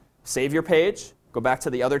 Save your page. Go back to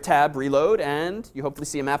the other tab, reload, and you hopefully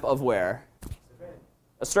see a map of where?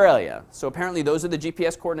 Australia. So apparently those are the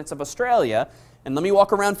GPS coordinates of Australia. And let me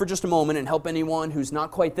walk around for just a moment and help anyone who's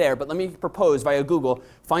not quite there. But let me propose via Google,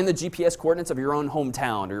 find the GPS coordinates of your own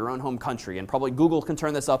hometown or your own home country. And probably Google can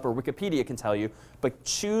turn this up or Wikipedia can tell you. But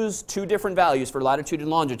choose 2 different values for latitude and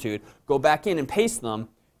longitude. Go back in and paste them.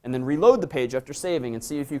 And then reload the page after saving and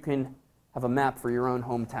see if you can have a map for your own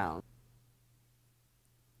hometown.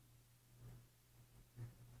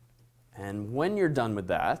 And when you're done with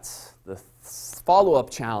that, the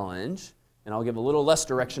follow-up challenge, and I'll give a little less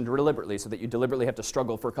direction deliberately so that you deliberately have to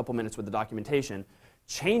struggle for a couple minutes with the documentation,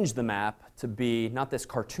 change the map to be not this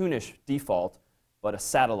cartoonish default, but a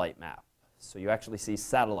satellite map. So you actually see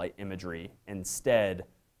satellite imagery instead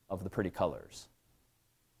of the pretty colors.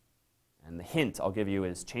 And the hint I'll give you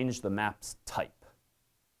is change the map's type.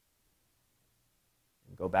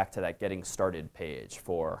 And go back to that getting started page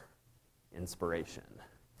for inspiration.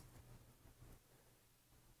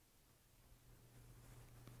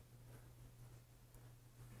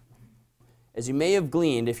 As you may have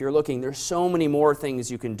gleaned, if you're looking, there's so many more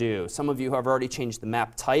things you can do. Some of you have already changed the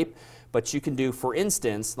map type, but you can do, for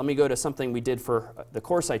instance, let me go to something we did for the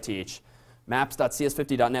course I teach,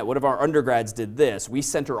 maps.cs50.net. One of our undergrads did this. We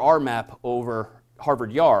center our map over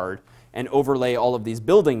Harvard Yard and overlay all of these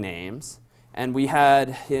building names. And we had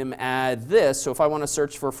him add this. So if I want to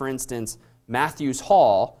search for instance, Matthews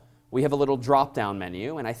Hall, we have a little drop-down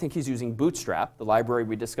menu, and I think he's using Bootstrap, the library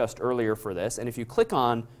we discussed earlier for this. And if you click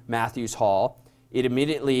on Matthews Hall, it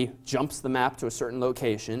immediately jumps the map to a certain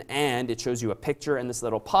location, and it shows you a picture and this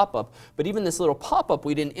little pop-up. But even this little pop-up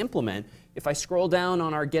we didn't implement. If I scroll down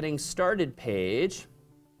on our Getting Started page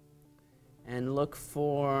and look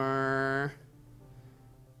for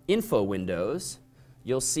info windows,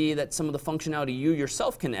 you'll see that some of the functionality you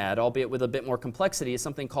yourself can add, albeit with a bit more complexity, is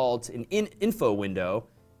something called an info window.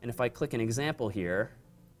 And if I click an example here,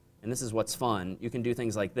 and this is what's fun, you can do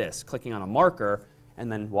things like this, clicking on a marker,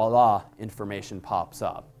 and then voila, information pops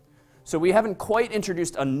up. So we haven't quite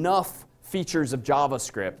introduced enough features of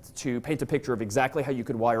JavaScript to paint a picture of exactly how you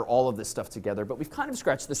could wire all of this stuff together, but we've kind of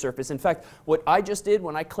scratched the surface. In fact, what I just did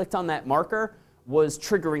when I clicked on that marker was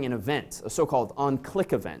triggering an event, a so-called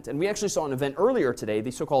onClick event. And we actually saw an event earlier today, the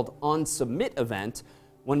so-called onSubmit event,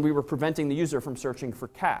 when we were preventing the user from searching for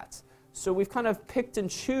cats. So we've kind of picked and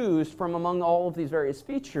choose from among all of these various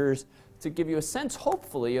features to give you a sense,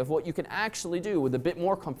 hopefully, of what you can actually do with a bit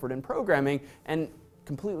more comfort in programming and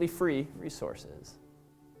completely free resources.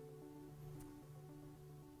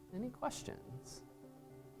 Any questions?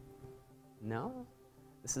 No?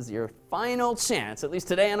 This is your final chance, at least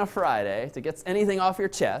today on a Friday, to get anything off your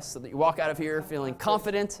chest so that you walk out of here feeling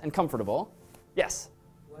confident and comfortable. Yes?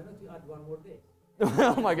 Why don't you add one more day?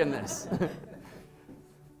 Oh my goodness.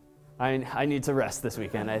 I need to rest this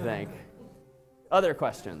weekend, I think. Other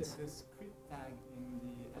questions? The script tag in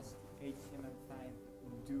the HTML tag,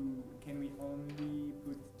 can we only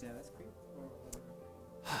put JavaScript? Or?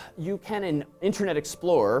 You can in Internet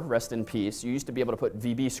Explorer, rest in peace. You used to be able to put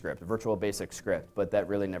VB script, Virtual Basic Script, but that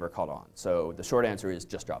really never caught on. So the short answer is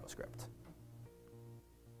just JavaScript.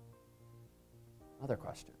 Other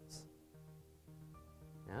questions?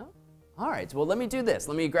 No? All right, well, let me do this.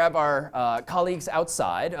 Let me grab our colleagues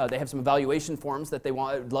outside. They have some evaluation forms that they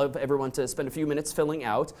would love everyone to spend a few minutes filling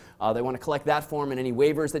out. They want to collect that form and any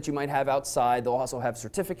waivers that you might have outside. They'll also have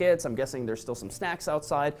certificates. I'm guessing there's still some snacks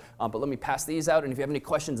outside. But let me pass these out. And if you have any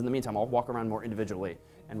questions in the meantime, I'll walk around more individually,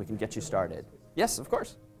 and we can get you started. Yes, of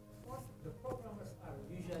course. What the programmers are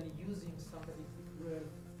usually using somebody who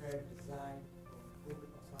fair design or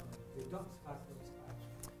something. They don't start from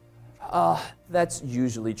scratch. That's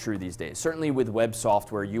usually true these days. Certainly with web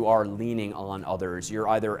software, you are leaning on others. You're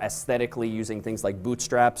either aesthetically using things like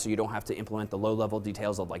Bootstrap, so you don't have to implement the low-level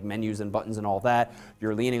details of like menus and buttons and all that.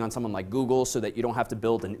 You're leaning on someone like Google so that you don't have to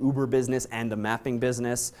build an Uber business and a mapping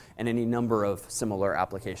business, and any number of similar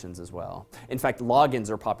applications as well. In fact, logins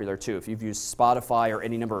are popular too. If you've used Spotify or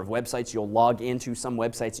any number of websites, you'll log into some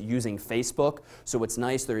websites using Facebook. So what's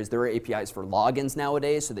nice, there are APIs for logins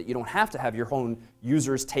nowadays so that you don't have to have your own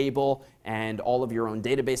users table and all of your own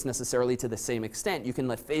database necessarily to the same extent. You can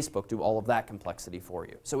let Facebook do all of that complexity for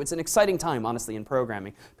you. So it's an exciting time, honestly, in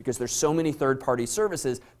programming because there's so many third-party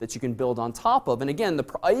services that you can build on top of. And again, the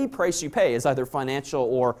price you pay is either financial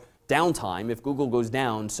or downtime. If Google goes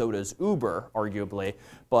down, so does Uber, arguably.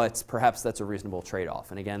 But perhaps that's a reasonable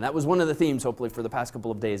trade-off. And again, that was one of the themes, hopefully, for the past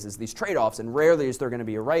couple of days is these trade-offs. And rarely is there going to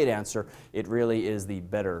be a right answer. It really is the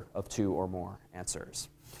better of two or more answers.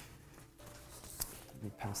 Let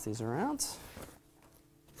me pass these around.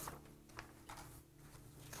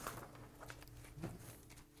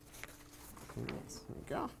 There we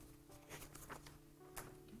go.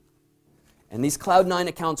 And these Cloud9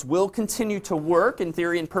 accounts will continue to work, in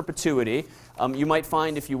theory, in perpetuity. You might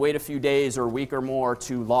find if you wait a few days or a week or more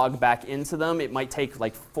to log back into them, it might take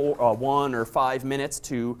like 1 or 5 minutes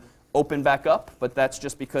to open back up. But that's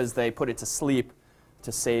just because they put it to sleep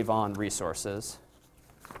to save on resources.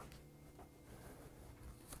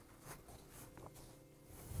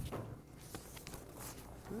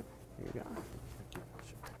 Here you go.